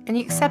had, and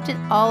he accepted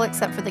all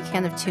except for the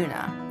can of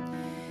tuna.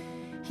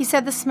 He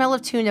said the smell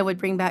of tuna would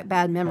bring back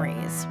bad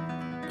memories.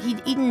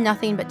 He'd eaten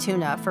nothing but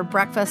tuna for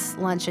breakfast,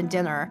 lunch, and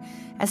dinner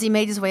as he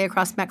made his way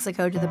across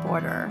Mexico to the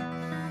border.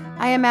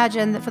 I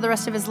imagine that for the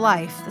rest of his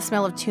life, the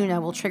smell of tuna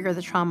will trigger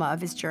the trauma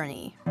of his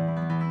journey."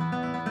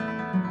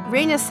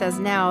 Reyna says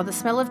now the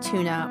smell of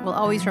tuna will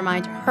always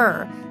remind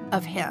her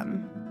of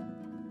him.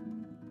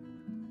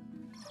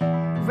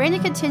 Reyna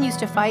continues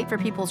to fight for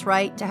people's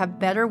right to have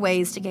better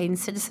ways to gain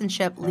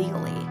citizenship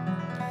legally.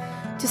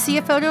 To see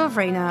a photo of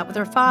Reyna with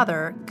her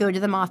father, go to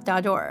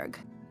themoth.org.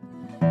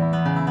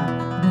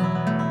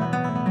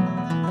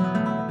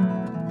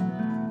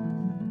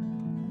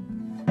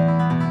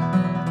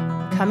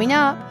 Coming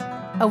up,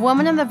 a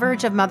woman on the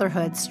verge of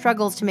motherhood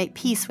struggles to make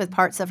peace with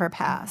parts of her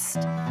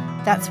past.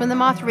 That's when the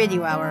Moth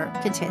Radio Hour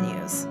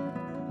continues.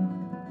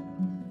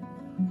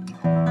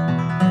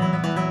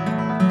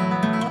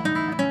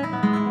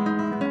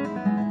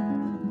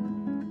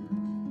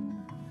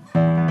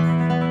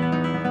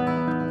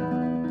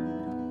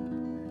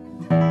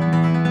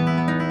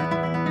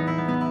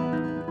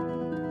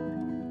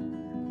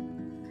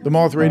 The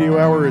Moth Radio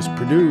Hour is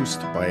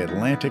produced by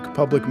Atlantic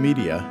Public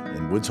Media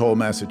in Woods Hole,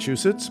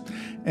 Massachusetts,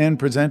 and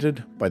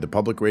presented by the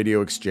Public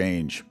Radio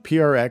Exchange,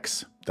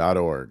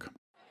 prx.org.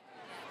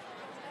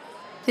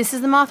 This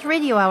is the Moth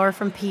Radio Hour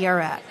from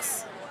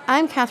PRX.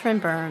 I'm Catherine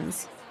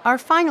Burns. Our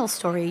final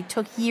story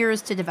took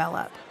years to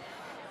develop.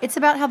 It's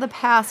about how the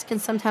past can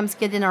sometimes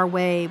get in our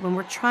way when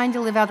we're trying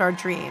to live out our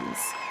dreams.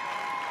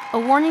 A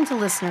warning to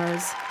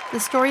listeners,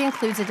 the story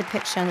includes a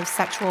depiction of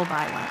sexual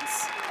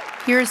violence.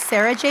 Here's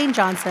Sarah Jane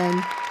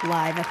Johnson,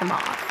 live at the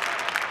Moth.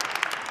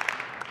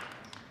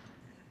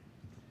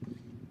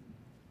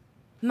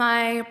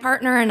 My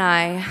partner and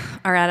I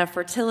are at a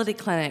fertility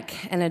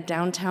clinic in a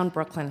downtown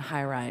Brooklyn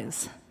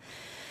high-rise.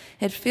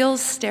 It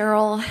feels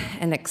sterile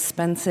and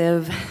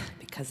expensive,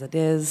 because it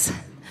is.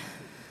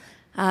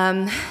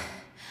 I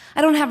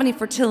don't have any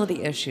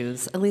fertility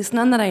issues, at least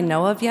none that I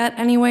know of yet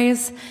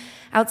anyways,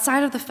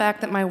 outside of the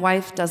fact that my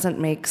wife doesn't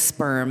make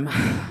sperm.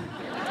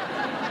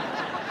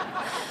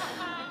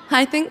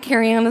 I think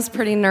Carrie-Ann is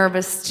pretty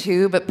nervous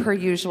too, but per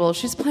usual,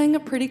 she's playing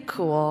it pretty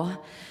cool.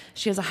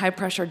 She has a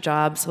high-pressure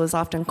job, so is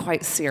often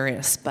quite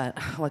serious, but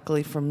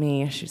luckily for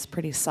me, she's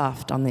pretty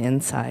soft on the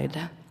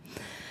inside.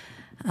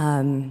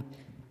 I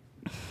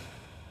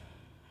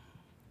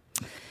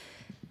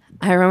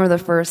remember the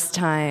first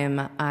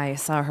time I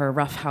saw her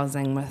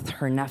roughhousing with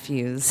her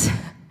nephews,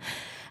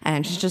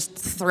 and she's just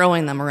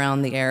throwing them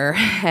around the air,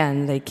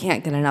 and they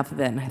can't get enough of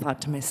it, and I thought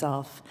to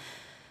myself,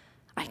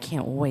 I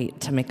can't wait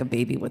to make a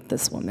baby with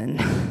this woman.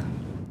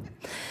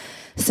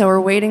 So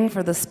we're waiting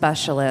for the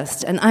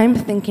specialist, and I'm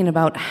thinking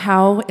about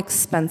how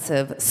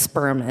expensive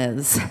sperm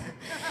is.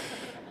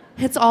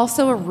 It's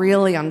also a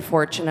really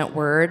unfortunate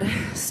word,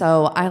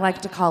 so I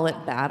like to call it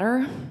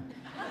batter.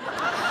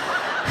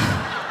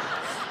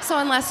 So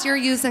unless you're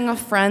using a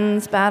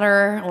friend's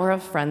batter or a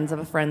friend's of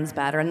a friend's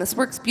batter, and this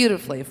works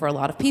beautifully for a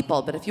lot of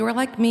people, but if you are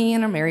like me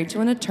and are married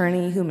to an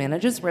attorney who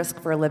manages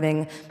risk for a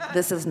living,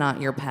 this is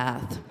not your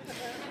path.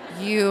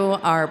 You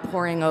are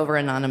poring over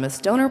anonymous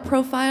donor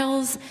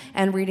profiles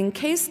and reading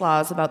case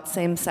laws about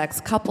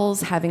same-sex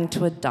couples having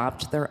to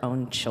adopt their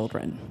own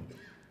children.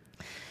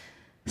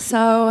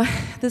 So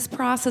this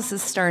process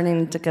is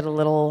starting to get a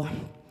little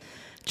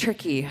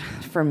tricky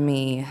for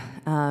me.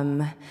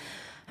 I'm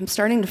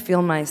starting to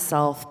feel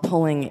myself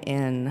pulling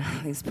in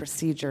these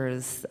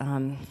procedures.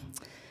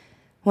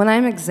 When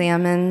I'm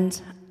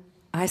examined,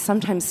 I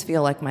sometimes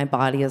feel like my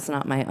body is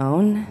not my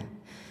own.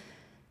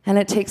 And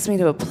it takes me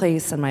to a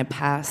place in my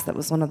past that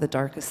was one of the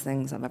darkest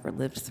things I've ever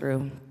lived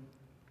through.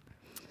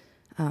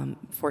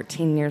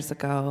 14 years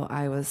ago,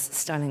 I was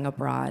studying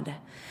abroad,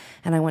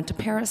 and I went to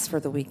Paris for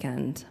the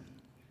weekend.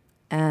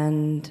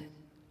 And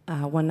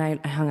one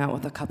night, I hung out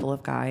with a couple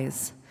of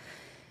guys.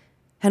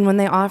 And when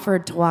they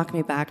offered to walk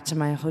me back to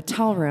my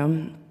hotel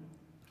room,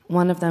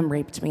 one of them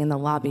raped me in the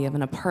lobby of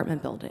an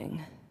apartment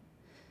building.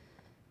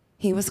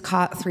 He was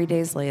caught 3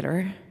 days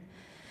later,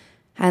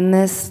 and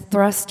this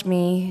thrust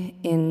me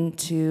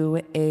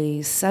into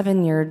a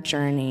 7-year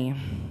journey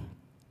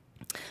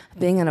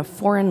being in a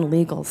foreign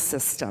legal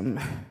system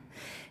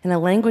in a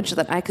language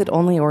that I could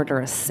only order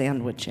a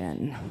sandwich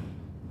in.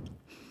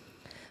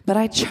 But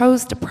I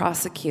chose to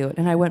prosecute,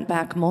 and I went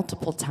back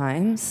multiple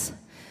times.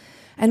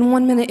 And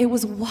one minute, it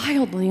was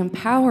wildly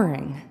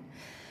empowering.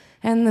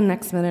 And the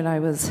next minute, I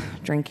was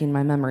drinking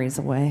my memories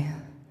away.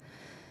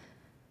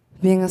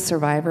 Being a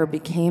survivor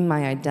became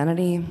my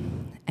identity,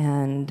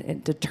 and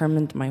it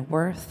determined my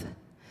worth.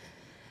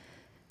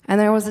 And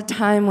there was a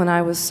time when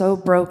I was so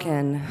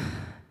broken,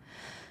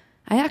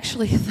 I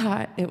actually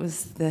thought it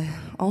was the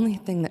only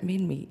thing that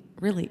made me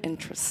really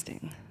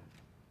interesting.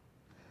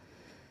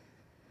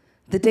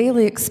 The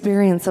daily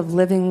experience of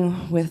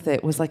living with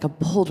it was like a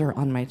boulder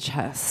on my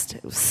chest.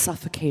 It was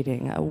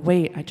suffocating, a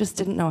weight I just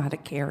didn't know how to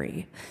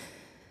carry.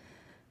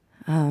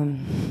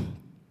 And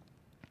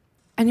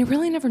you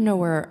really never know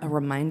where a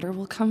reminder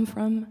will come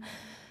from.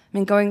 I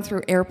mean, going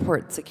through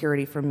airport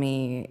security for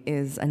me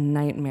is a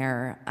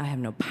nightmare. I have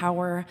no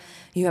power.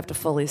 You have to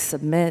fully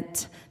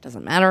submit.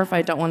 Doesn't matter if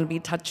I don't want to be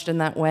touched in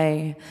that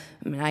way.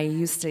 I mean, I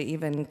used to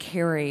even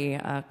carry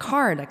a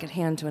card I could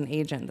hand to an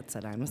agent that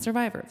said, I'm a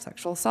survivor of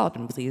sexual assault,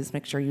 and please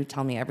make sure you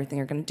tell me everything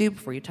you're going to do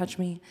before you touch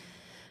me.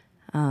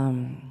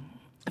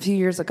 A few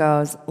years ago, I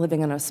was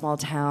living in a small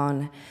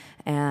town,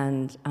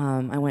 and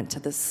I went to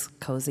this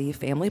cozy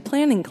family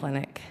planning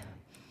clinic.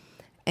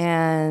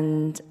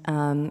 And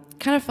kind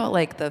of felt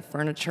like the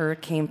furniture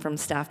came from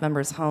staff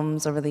members'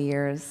 homes over the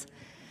years.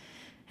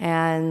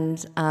 And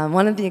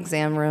one of the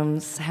exam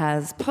rooms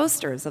has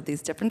posters of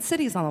these different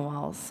cities on the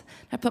walls.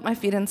 I put my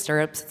feet in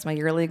stirrups. It's my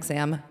yearly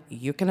exam.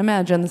 You can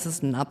imagine this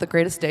is not the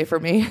greatest day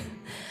for me.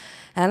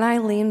 And I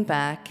lean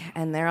back,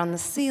 and there on the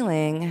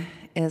ceiling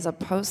is a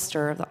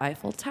poster of the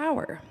Eiffel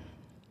Tower.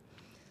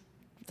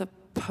 The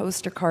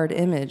poster card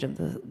image of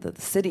the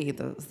city,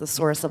 the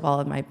source of all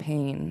of my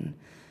pain.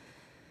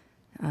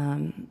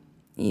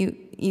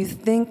 You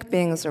think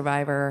being a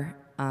survivor,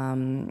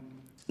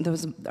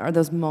 those are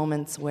those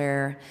moments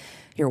where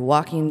you're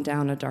walking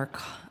down a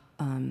dark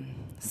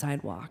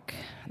sidewalk,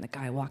 and the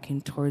guy walking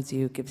towards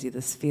you gives you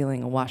this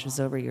feeling, it washes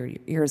over you, your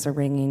ears are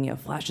ringing, you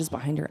have flashes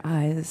behind your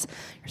eyes,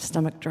 your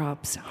stomach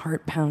drops,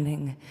 heart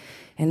pounding,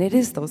 and it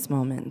is those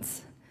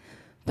moments.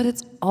 But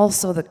it's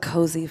also the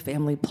cozy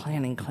family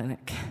planning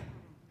clinic.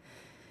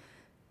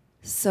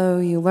 So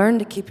you learn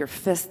to keep your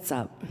fists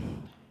up.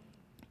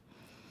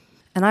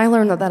 And I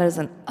learned that that is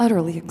an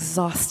utterly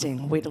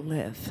exhausting way to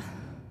live.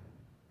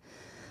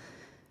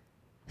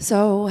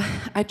 So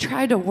I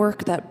tried to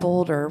work that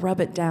boulder,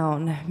 rub it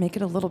down, make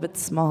it a little bit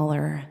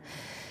smaller.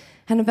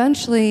 And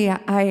eventually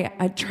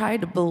I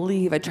tried to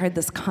believe, I tried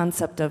this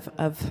concept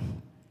of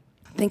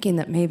thinking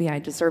that maybe I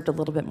deserved a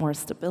little bit more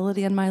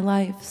stability in my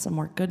life, some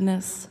more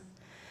goodness.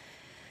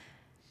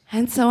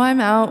 And so I'm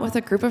out with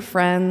a group of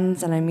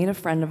friends, and I meet a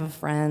friend of a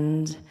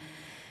friend,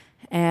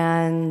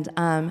 and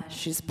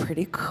she's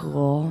pretty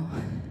cool.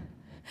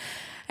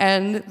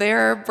 And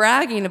they're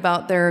bragging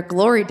about their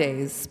glory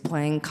days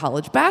playing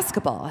college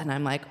basketball. And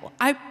I'm like, well,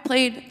 I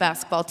played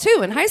basketball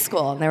too in high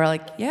school. And they were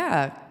like,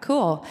 yeah,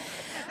 cool.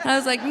 And I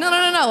was like, no.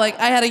 Like,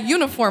 I had a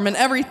uniform and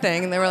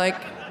everything. And they were like,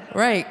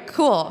 right,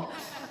 cool.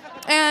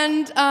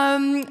 And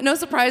no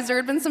surprise, there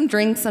had been some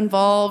drinks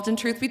involved. And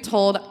truth be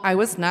told, I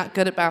was not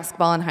good at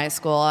basketball in high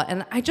school.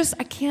 And I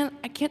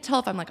can't tell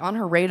if I'm like on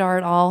her radar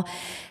at all.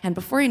 And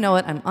before you know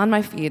it, I'm on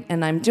my feet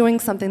and I'm doing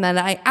something that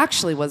I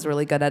actually was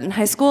really good at in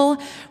high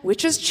school,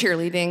 which is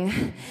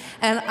cheerleading.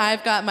 And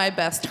I've got my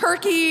best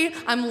herky.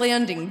 I'm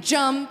landing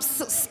jumps,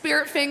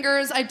 spirit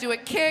fingers. I do a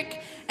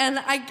kick, and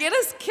I get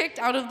us kicked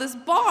out of this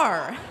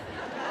bar.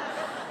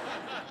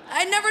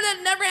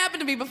 That never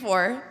happened to me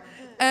before.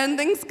 And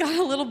things got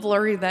a little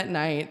blurry that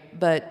night,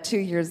 but 2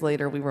 years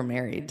later, we were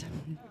married.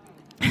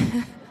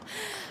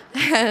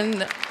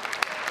 And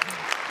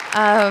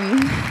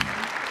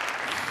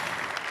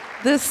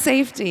the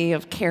safety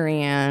of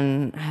Carrie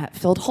Ann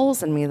filled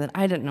holes in me that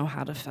I didn't know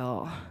how to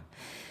fill.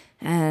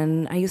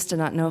 And I used to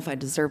not know if I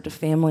deserved a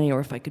family or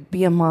if I could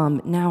be a mom,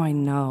 but now I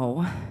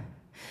know.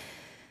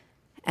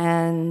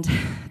 And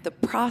the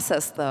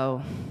process,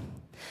 though,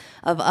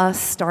 of us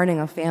starting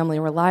a family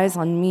relies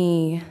on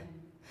me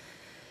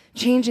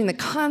changing the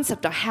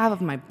concept I have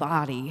of my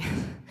body,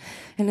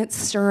 and it's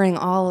stirring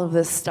all of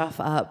this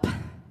stuff up.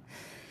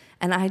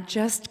 And I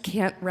just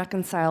can't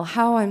reconcile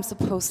how I'm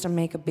supposed to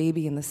make a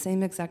baby in the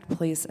same exact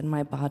place in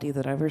my body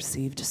that I've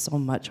received so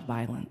much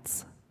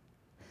violence.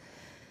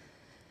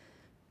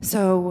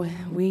 So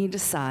we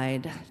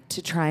decide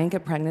to try and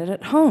get pregnant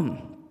at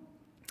home.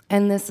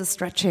 And this is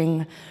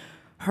stretching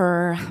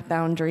her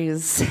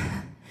boundaries.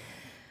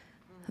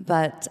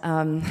 but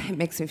it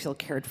makes me feel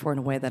cared for in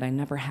a way that I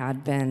never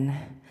had been.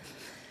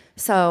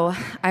 So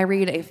I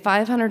read a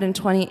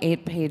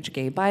 528-page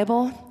gay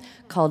Bible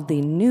called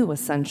The New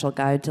Essential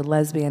Guide to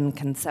Lesbian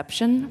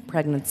Conception,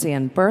 Pregnancy,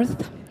 and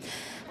Birth.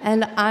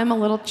 And I'm a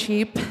little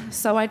cheap,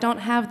 so I don't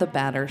have the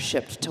batter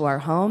shipped to our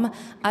home.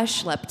 I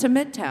schlep to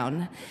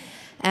Midtown.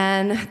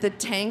 And the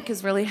tank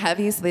is really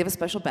heavy, so they have a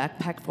special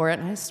backpack for it,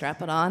 and I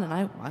strap it on, and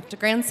I walk to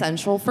Grand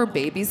Central for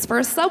Babies for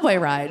a subway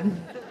ride.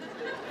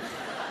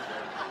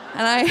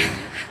 And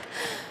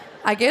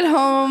I get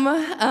home,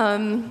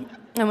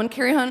 and when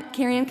Carrie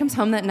Ann comes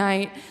home that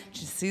night,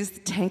 she sees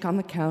the tank on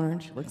the counter,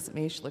 and she looks at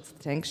me, she looks at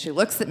the tank, she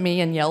looks at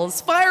me and yells,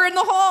 "Fire in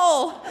the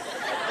hole!"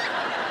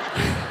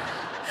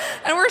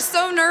 And we're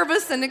so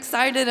nervous and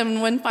excited,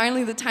 and when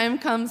finally the time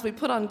comes, we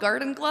put on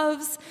garden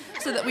gloves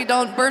so that we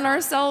don't burn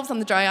ourselves on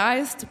the dry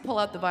ice to pull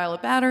out the vial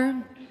of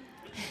batter.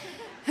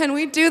 And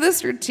we do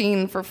this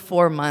routine for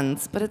 4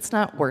 months, but it's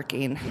not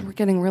working. We're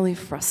getting really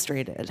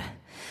frustrated.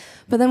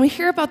 But then we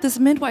hear about this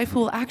midwife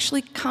who will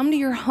actually come to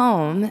your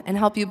home and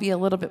help you be a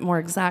little bit more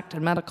exact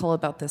and medical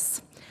about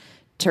this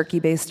turkey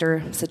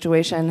baster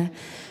situation.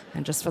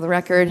 And just for the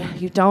record,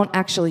 you don't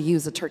actually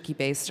use a turkey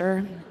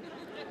baster.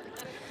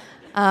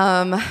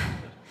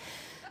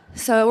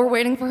 So we're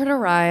waiting for her to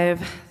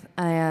arrive,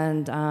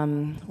 and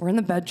we're in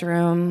the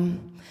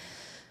bedroom,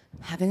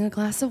 having a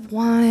glass of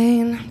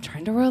wine,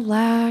 trying to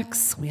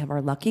relax. We have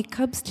our Lucky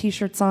Cubs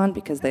t-shirts on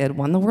because they had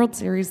won the World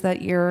Series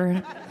that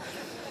year.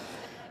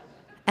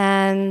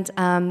 And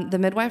the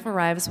midwife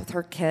arrives with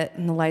her kit,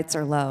 and the lights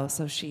are low,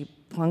 so she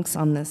plunks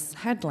on this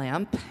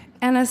headlamp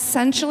and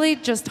essentially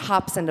just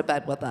hops into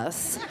bed with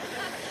us.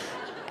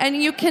 And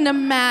you can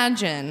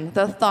imagine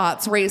the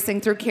thoughts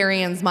racing through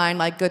Carrie Ann's mind,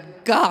 like, good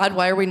God,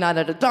 why are we not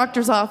at a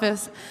doctor's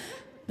office?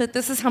 But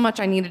this is how much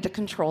I needed to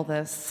control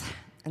this,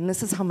 and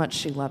this is how much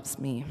she loves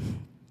me.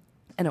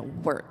 And it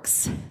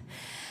works.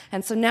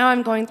 And so now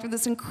I'm going through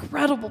this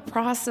incredible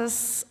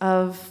process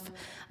of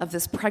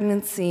this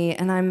pregnancy,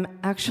 and I'm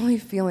actually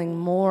feeling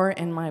more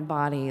in my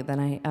body than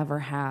I ever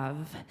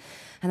have.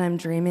 And I'm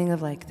dreaming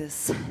of like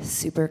this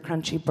super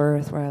crunchy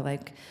birth where I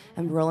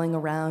am rolling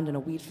around in a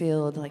wheat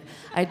field.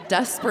 I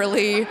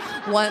desperately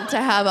want to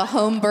have a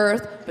home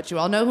birth, but you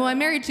all know who I'm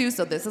married to,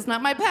 so this is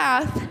not my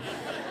path.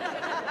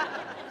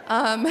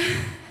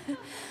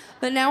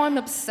 But now I'm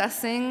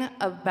obsessing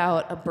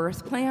about a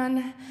birth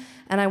plan,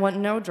 and I want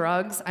no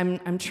drugs.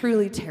 I'm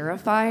truly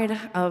terrified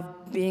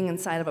of being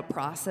inside of a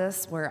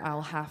process where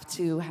I'll have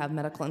to have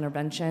medical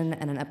intervention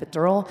and an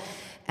epidural.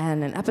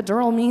 And an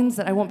epidural means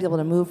that I won't be able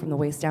to move from the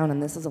waist down,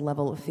 and this is a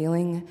level of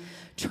feeling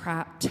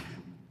trapped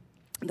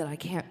that I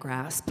can't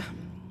grasp.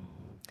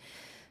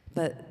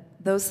 But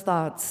those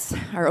thoughts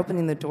are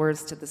opening the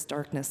doors to this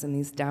darkness and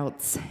these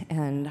doubts,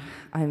 and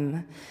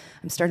I'm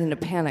starting to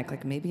panic,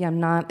 like maybe I'm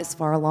not as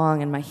far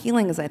along in my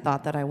healing as I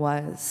thought that I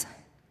was.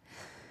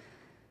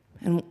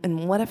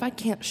 And what if I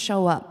can't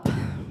show up?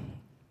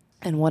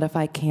 And what if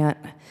I can't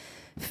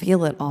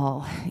feel it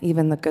all,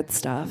 even the good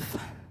stuff?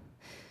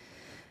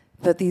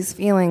 But these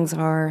feelings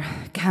are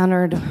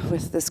countered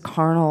with this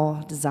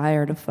carnal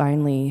desire to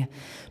finally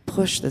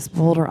push this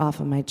boulder off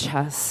of my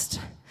chest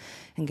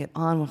and get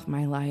on with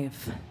my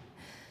life.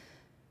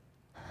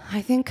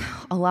 I think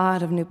a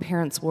lot of new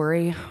parents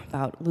worry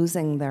about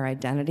losing their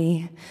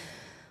identity,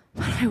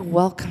 but I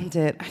welcomed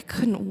it. I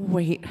couldn't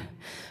wait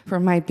for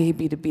my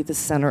baby to be the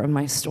center of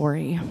my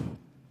story.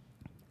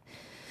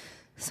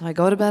 So I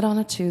go to bed on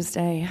a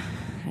Tuesday,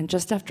 and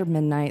just after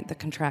midnight, the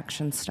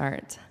contractions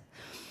start.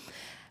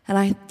 And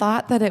I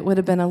thought that it would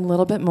have been a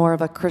little bit more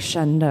of a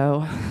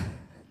crescendo,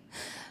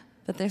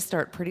 but they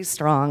start pretty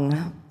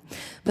strong.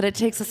 But it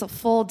takes us a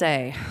full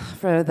day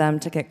for them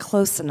to get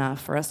close enough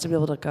for us to be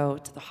able to go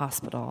to the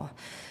hospital.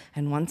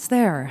 And once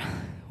there,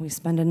 we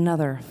spend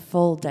another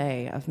full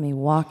day of me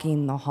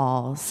walking the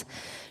halls,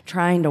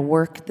 trying to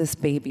work this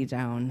baby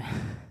down.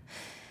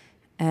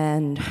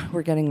 And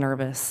we're getting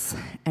nervous,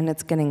 and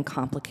it's getting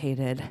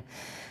complicated.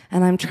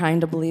 And I'm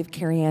trying to believe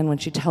Carrie Ann when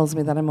she tells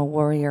me that I'm a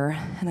warrior,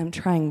 and I'm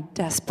trying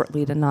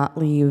desperately to not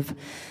leave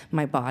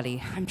my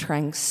body. I'm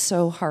trying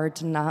so hard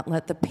to not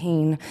let the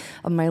pain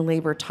of my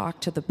labor talk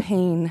to the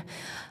pain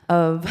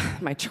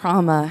of my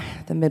trauma.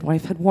 The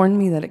midwife had warned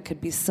me that it could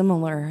be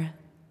similar.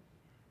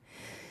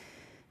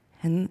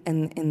 And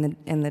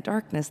in the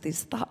darkness,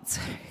 these thoughts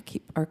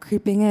are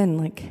creeping in,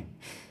 like,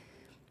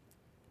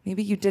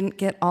 maybe you didn't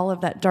get all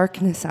of that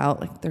darkness out,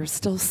 like there's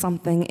still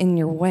something in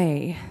your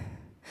way.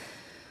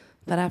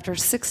 But after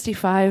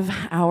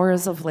 65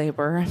 hours of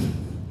labor,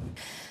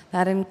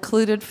 that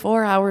included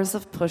 4 hours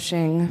of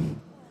pushing,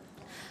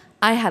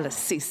 I had a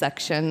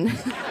C-section.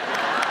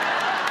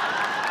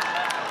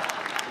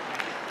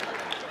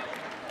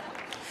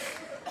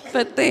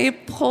 But they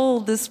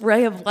pulled this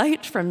ray of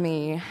light from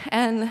me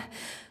and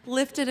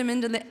lifted him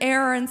into the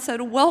air and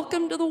said,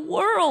 "Welcome to the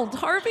world,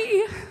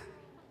 Harvey."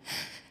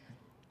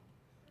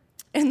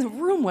 And the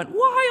room went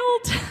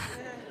wild.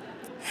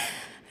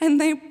 And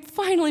they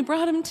finally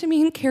brought him to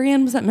me, and Carrie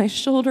Ann was at my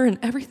shoulder, and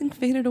everything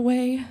faded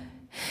away.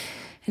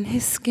 And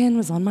his skin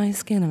was on my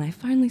skin, and I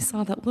finally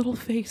saw that little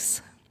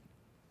face.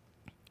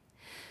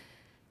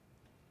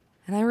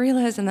 And I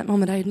realized in that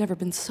moment I had never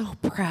been so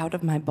proud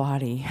of my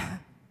body.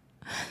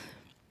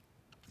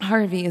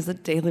 Harvey is a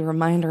daily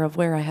reminder of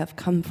where I have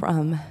come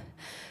from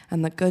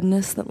and the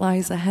goodness that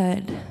lies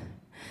ahead.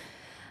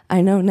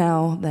 I know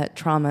now that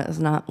trauma is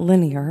not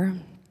linear.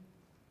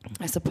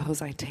 I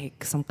suppose I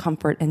take some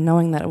comfort in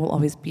knowing that it will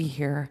always be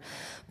here,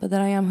 but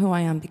that I am who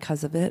I am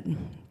because of it.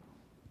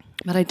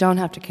 But I don't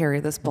have to carry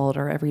this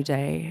boulder every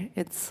day.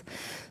 It's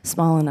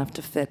small enough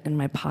to fit in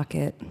my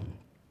pocket.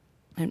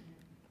 It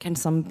can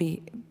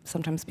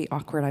sometimes be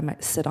awkward. I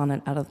might sit on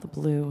it out of the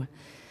blue.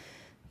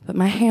 But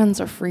my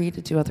hands are free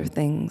to do other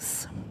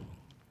things,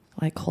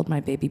 like hold my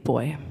baby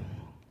boy.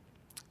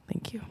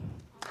 Thank you.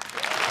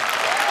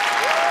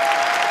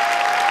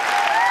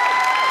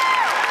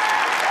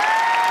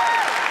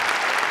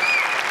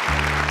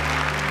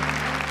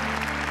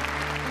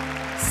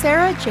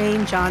 Sarah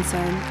Jane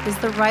Johnson is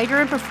the writer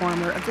and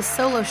performer of the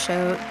solo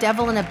show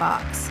Devil in a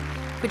Box,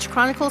 which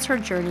chronicles her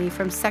journey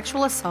from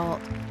sexual assault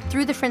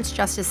through the French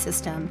justice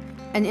system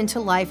and into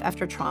life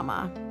after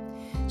trauma.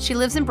 She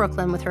lives in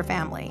Brooklyn with her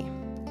family.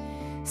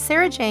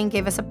 Sarah Jane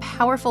gave us a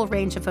powerful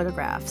range of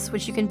photographs,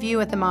 which you can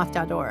view at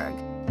themoth.org.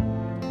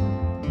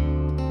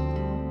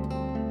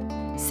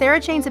 Sarah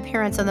Jane's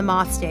appearance on the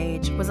Moth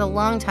stage was a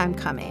long time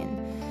coming.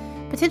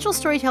 Potential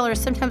storytellers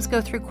sometimes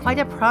go through quite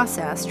a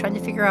process trying to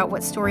figure out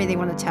what story they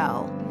want to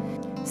tell.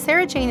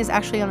 Sarah Jane is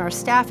actually on our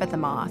staff at the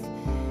Moth,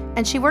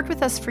 and she worked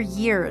with us for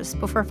years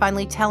before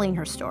finally telling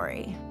her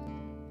story.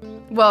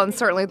 Well, and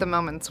certainly the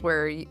moments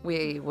where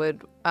we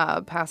would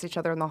pass each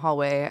other in the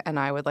hallway and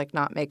I would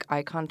not make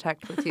eye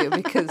contact with you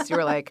because you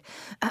were like,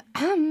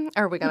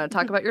 are we going to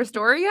talk about your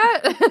story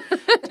yet?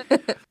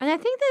 And I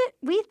think that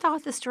we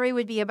thought the story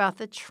would be about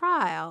the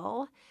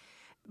trial,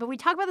 but we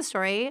talk about the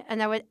story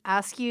and I would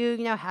ask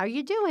you, how are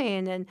you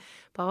doing? And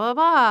blah, blah,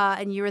 blah.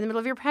 And you were in the middle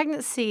of your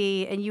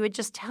pregnancy and you would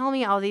just tell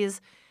me all these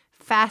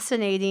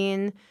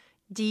fascinating,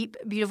 deep,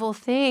 beautiful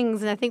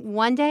things. And I think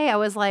one day I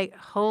was like,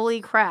 holy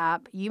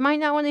crap, you might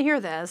not want to hear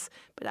this,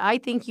 but I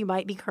think you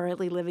might be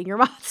currently living your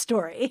Moth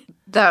story.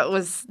 That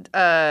was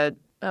a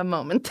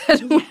moment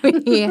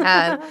that we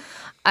had.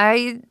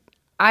 I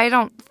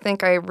don't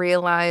think I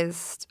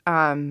realized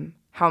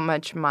how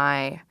much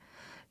my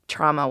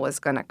trauma was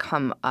going to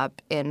come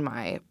up in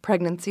my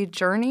pregnancy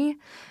journey.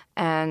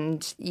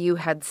 And you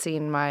had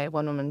seen my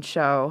one-woman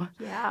show.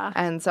 Yeah.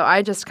 And so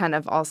I just kind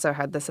of also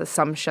had this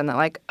assumption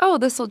that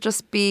this will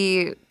just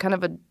be kind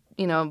of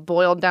a,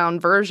 boiled down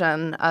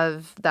version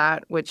of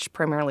that, which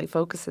primarily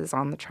focuses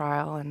on the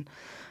trial. And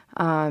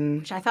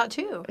which I thought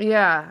too.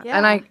 Yeah.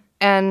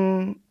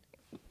 And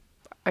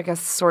I guess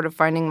sort of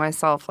finding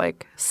myself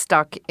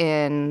stuck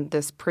in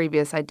this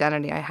previous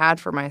identity I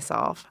had for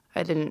myself.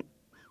 I didn't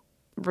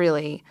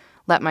really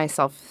let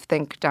myself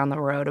think down the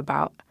road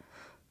about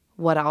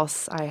what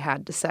else I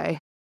had to say.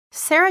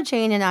 Sarah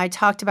Jane and I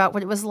talked about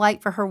what it was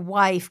like for her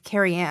wife,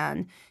 Carrie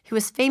Ann, who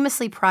was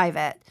famously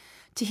private,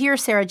 to hear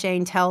Sarah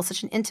Jane tell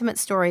such an intimate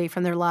story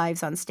from their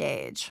lives on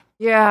stage.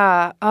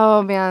 Yeah.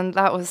 Oh man,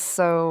 that was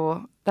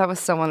so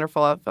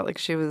wonderful. I felt like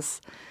she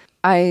was.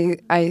 I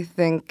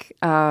think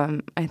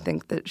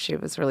that she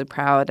was really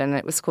proud, and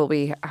it was cool.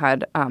 We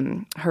had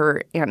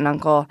her aunt and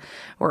uncle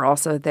were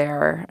also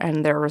there,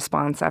 and their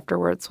response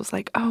afterwards was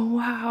like, "Oh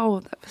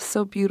wow, that was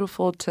so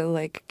beautiful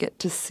to get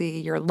to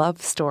see your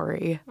love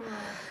story,"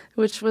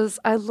 which was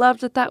I loved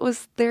that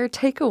was their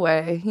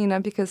takeaway,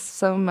 because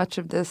so much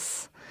of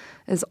this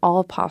is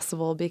all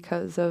possible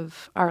because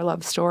of our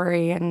love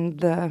story and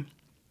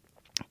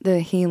the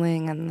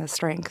healing and the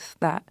strength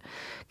that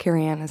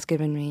Carrie Ann has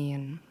given me.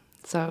 And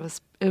so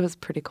it was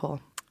pretty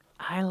cool.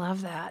 I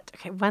love that.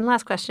 Okay, one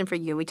last question for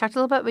you. We talked a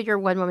little bit about your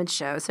one-woman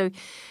show. So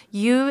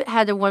you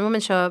had a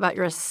one-woman show about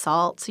your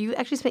assault. So you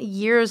actually spent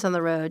years on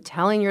the road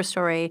telling your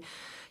story,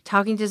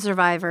 talking to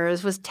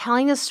survivors. Was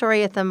telling a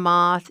story at the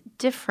Moth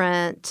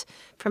different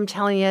from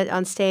telling it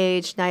on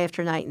stage night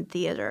after night in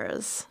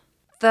theaters?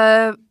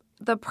 The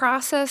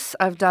process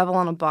of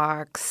Devil in a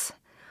Box,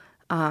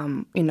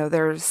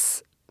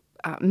 there's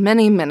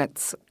many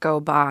minutes go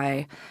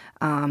by,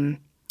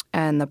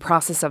 and the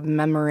process of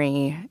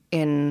memory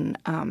in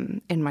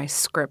my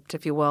script,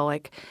 if you will,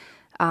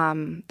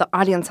 the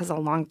audience has a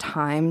long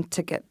time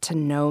to get to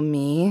know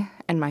me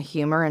and my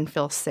humor and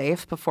feel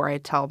safe before I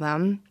tell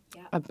them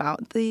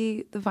about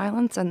the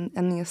violence and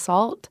the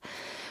assault.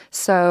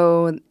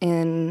 So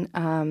and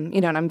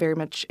I'm very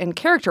much in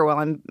character while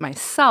I'm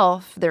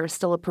myself. There's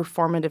still a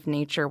performative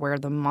nature where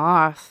the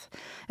Moth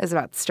is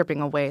about stripping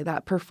away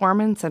that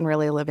performance and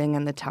really living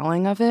in the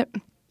telling of it.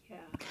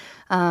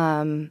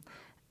 Yeah.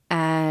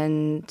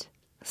 And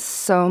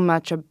so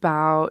much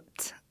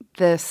about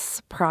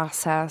this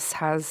process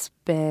has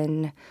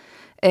been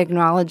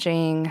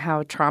acknowledging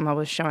how trauma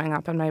was showing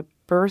up in my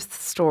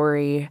birth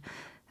story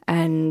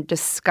and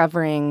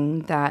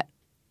discovering that,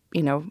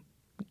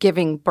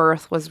 giving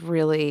birth was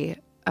really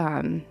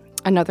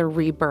another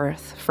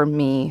rebirth for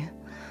me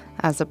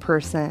as a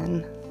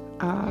person,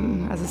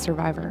 as a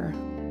survivor.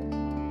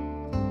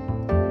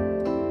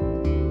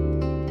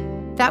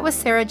 That was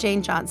Sarah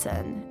Jane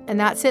Johnson, and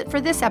that's it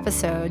for this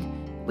episode.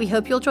 We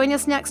hope you'll join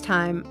us next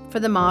time for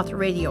the Moth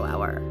Radio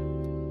Hour.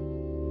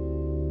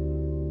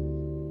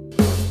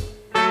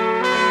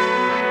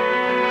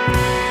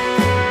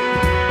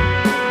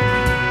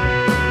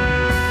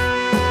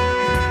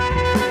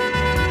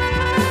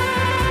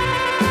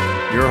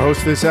 Your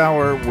host this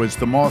hour was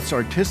the Moth's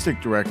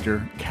artistic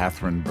director,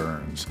 Catherine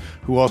Burns,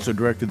 who also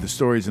directed the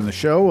stories in the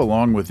show,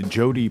 along with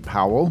Jody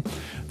Powell.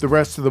 The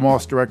rest of the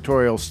Moth's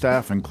directorial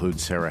staff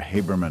includes Sarah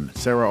Haberman,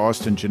 Sarah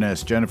Austin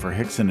Jeunesse, Jennifer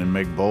Hickson, and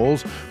Meg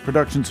Bowles.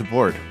 Production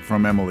support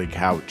from Emily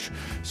Couch.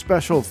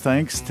 Special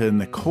thanks to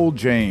Nicole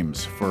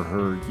James for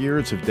her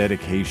years of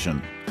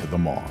dedication to the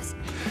Moth.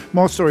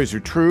 Moth stories are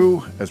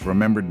true, as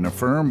remembered and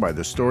affirmed by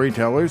the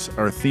Storytellers.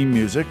 Our theme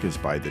music is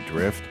by The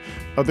Drift.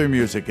 Other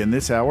music in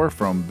this hour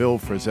from Bill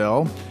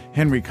Frisell,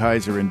 Henry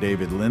Kaiser and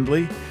David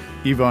Lindley,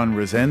 Yvonne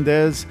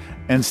Resendez,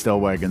 and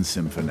Stellwagen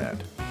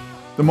Symphonette.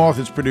 The Moth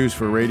is produced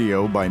for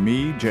radio by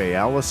me, Jay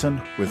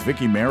Allison, with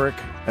Vicki Merrick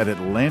at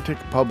Atlantic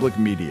Public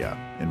Media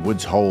in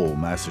Woods Hole,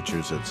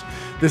 Massachusetts.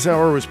 This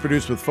hour was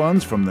produced with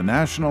funds from the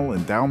National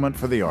Endowment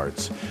for the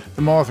Arts.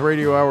 The Moth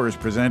Radio Hour is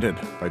presented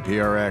by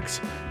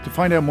PRX. To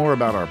find out more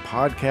about our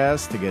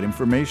podcast, to get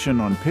information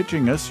on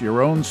pitching us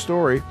your own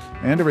story,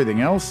 and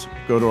everything else,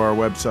 go to our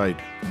website,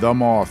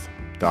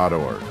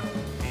 themoth.org.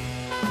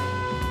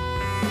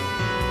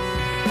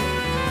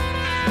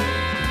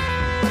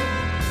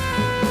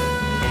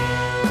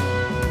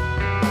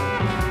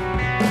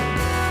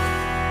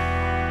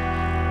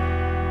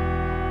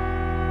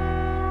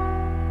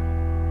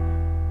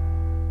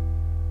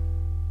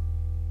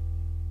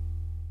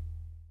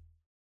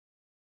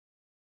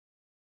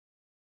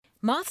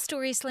 Moth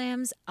Story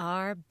Slams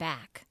are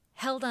back.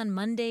 Held on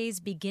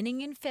Mondays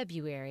beginning in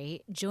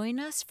February, join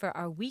us for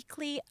our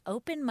weekly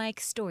open mic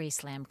story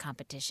slam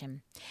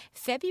competition.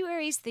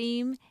 February's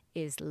theme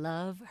is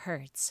Love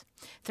Hurts.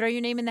 Throw your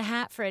name in the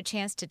hat for a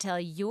chance to tell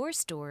your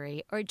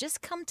story, or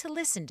just come to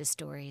listen to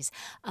stories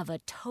of a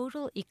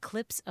total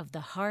eclipse of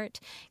the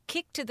heart,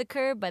 kicked to the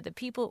curb by the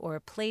people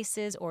or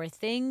places or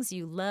things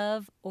you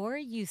love or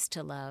used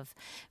to love.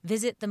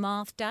 Visit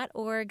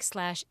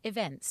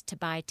themoth.org/events to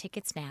buy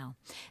tickets now.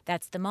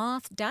 That's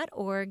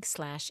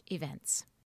themoth.org/events.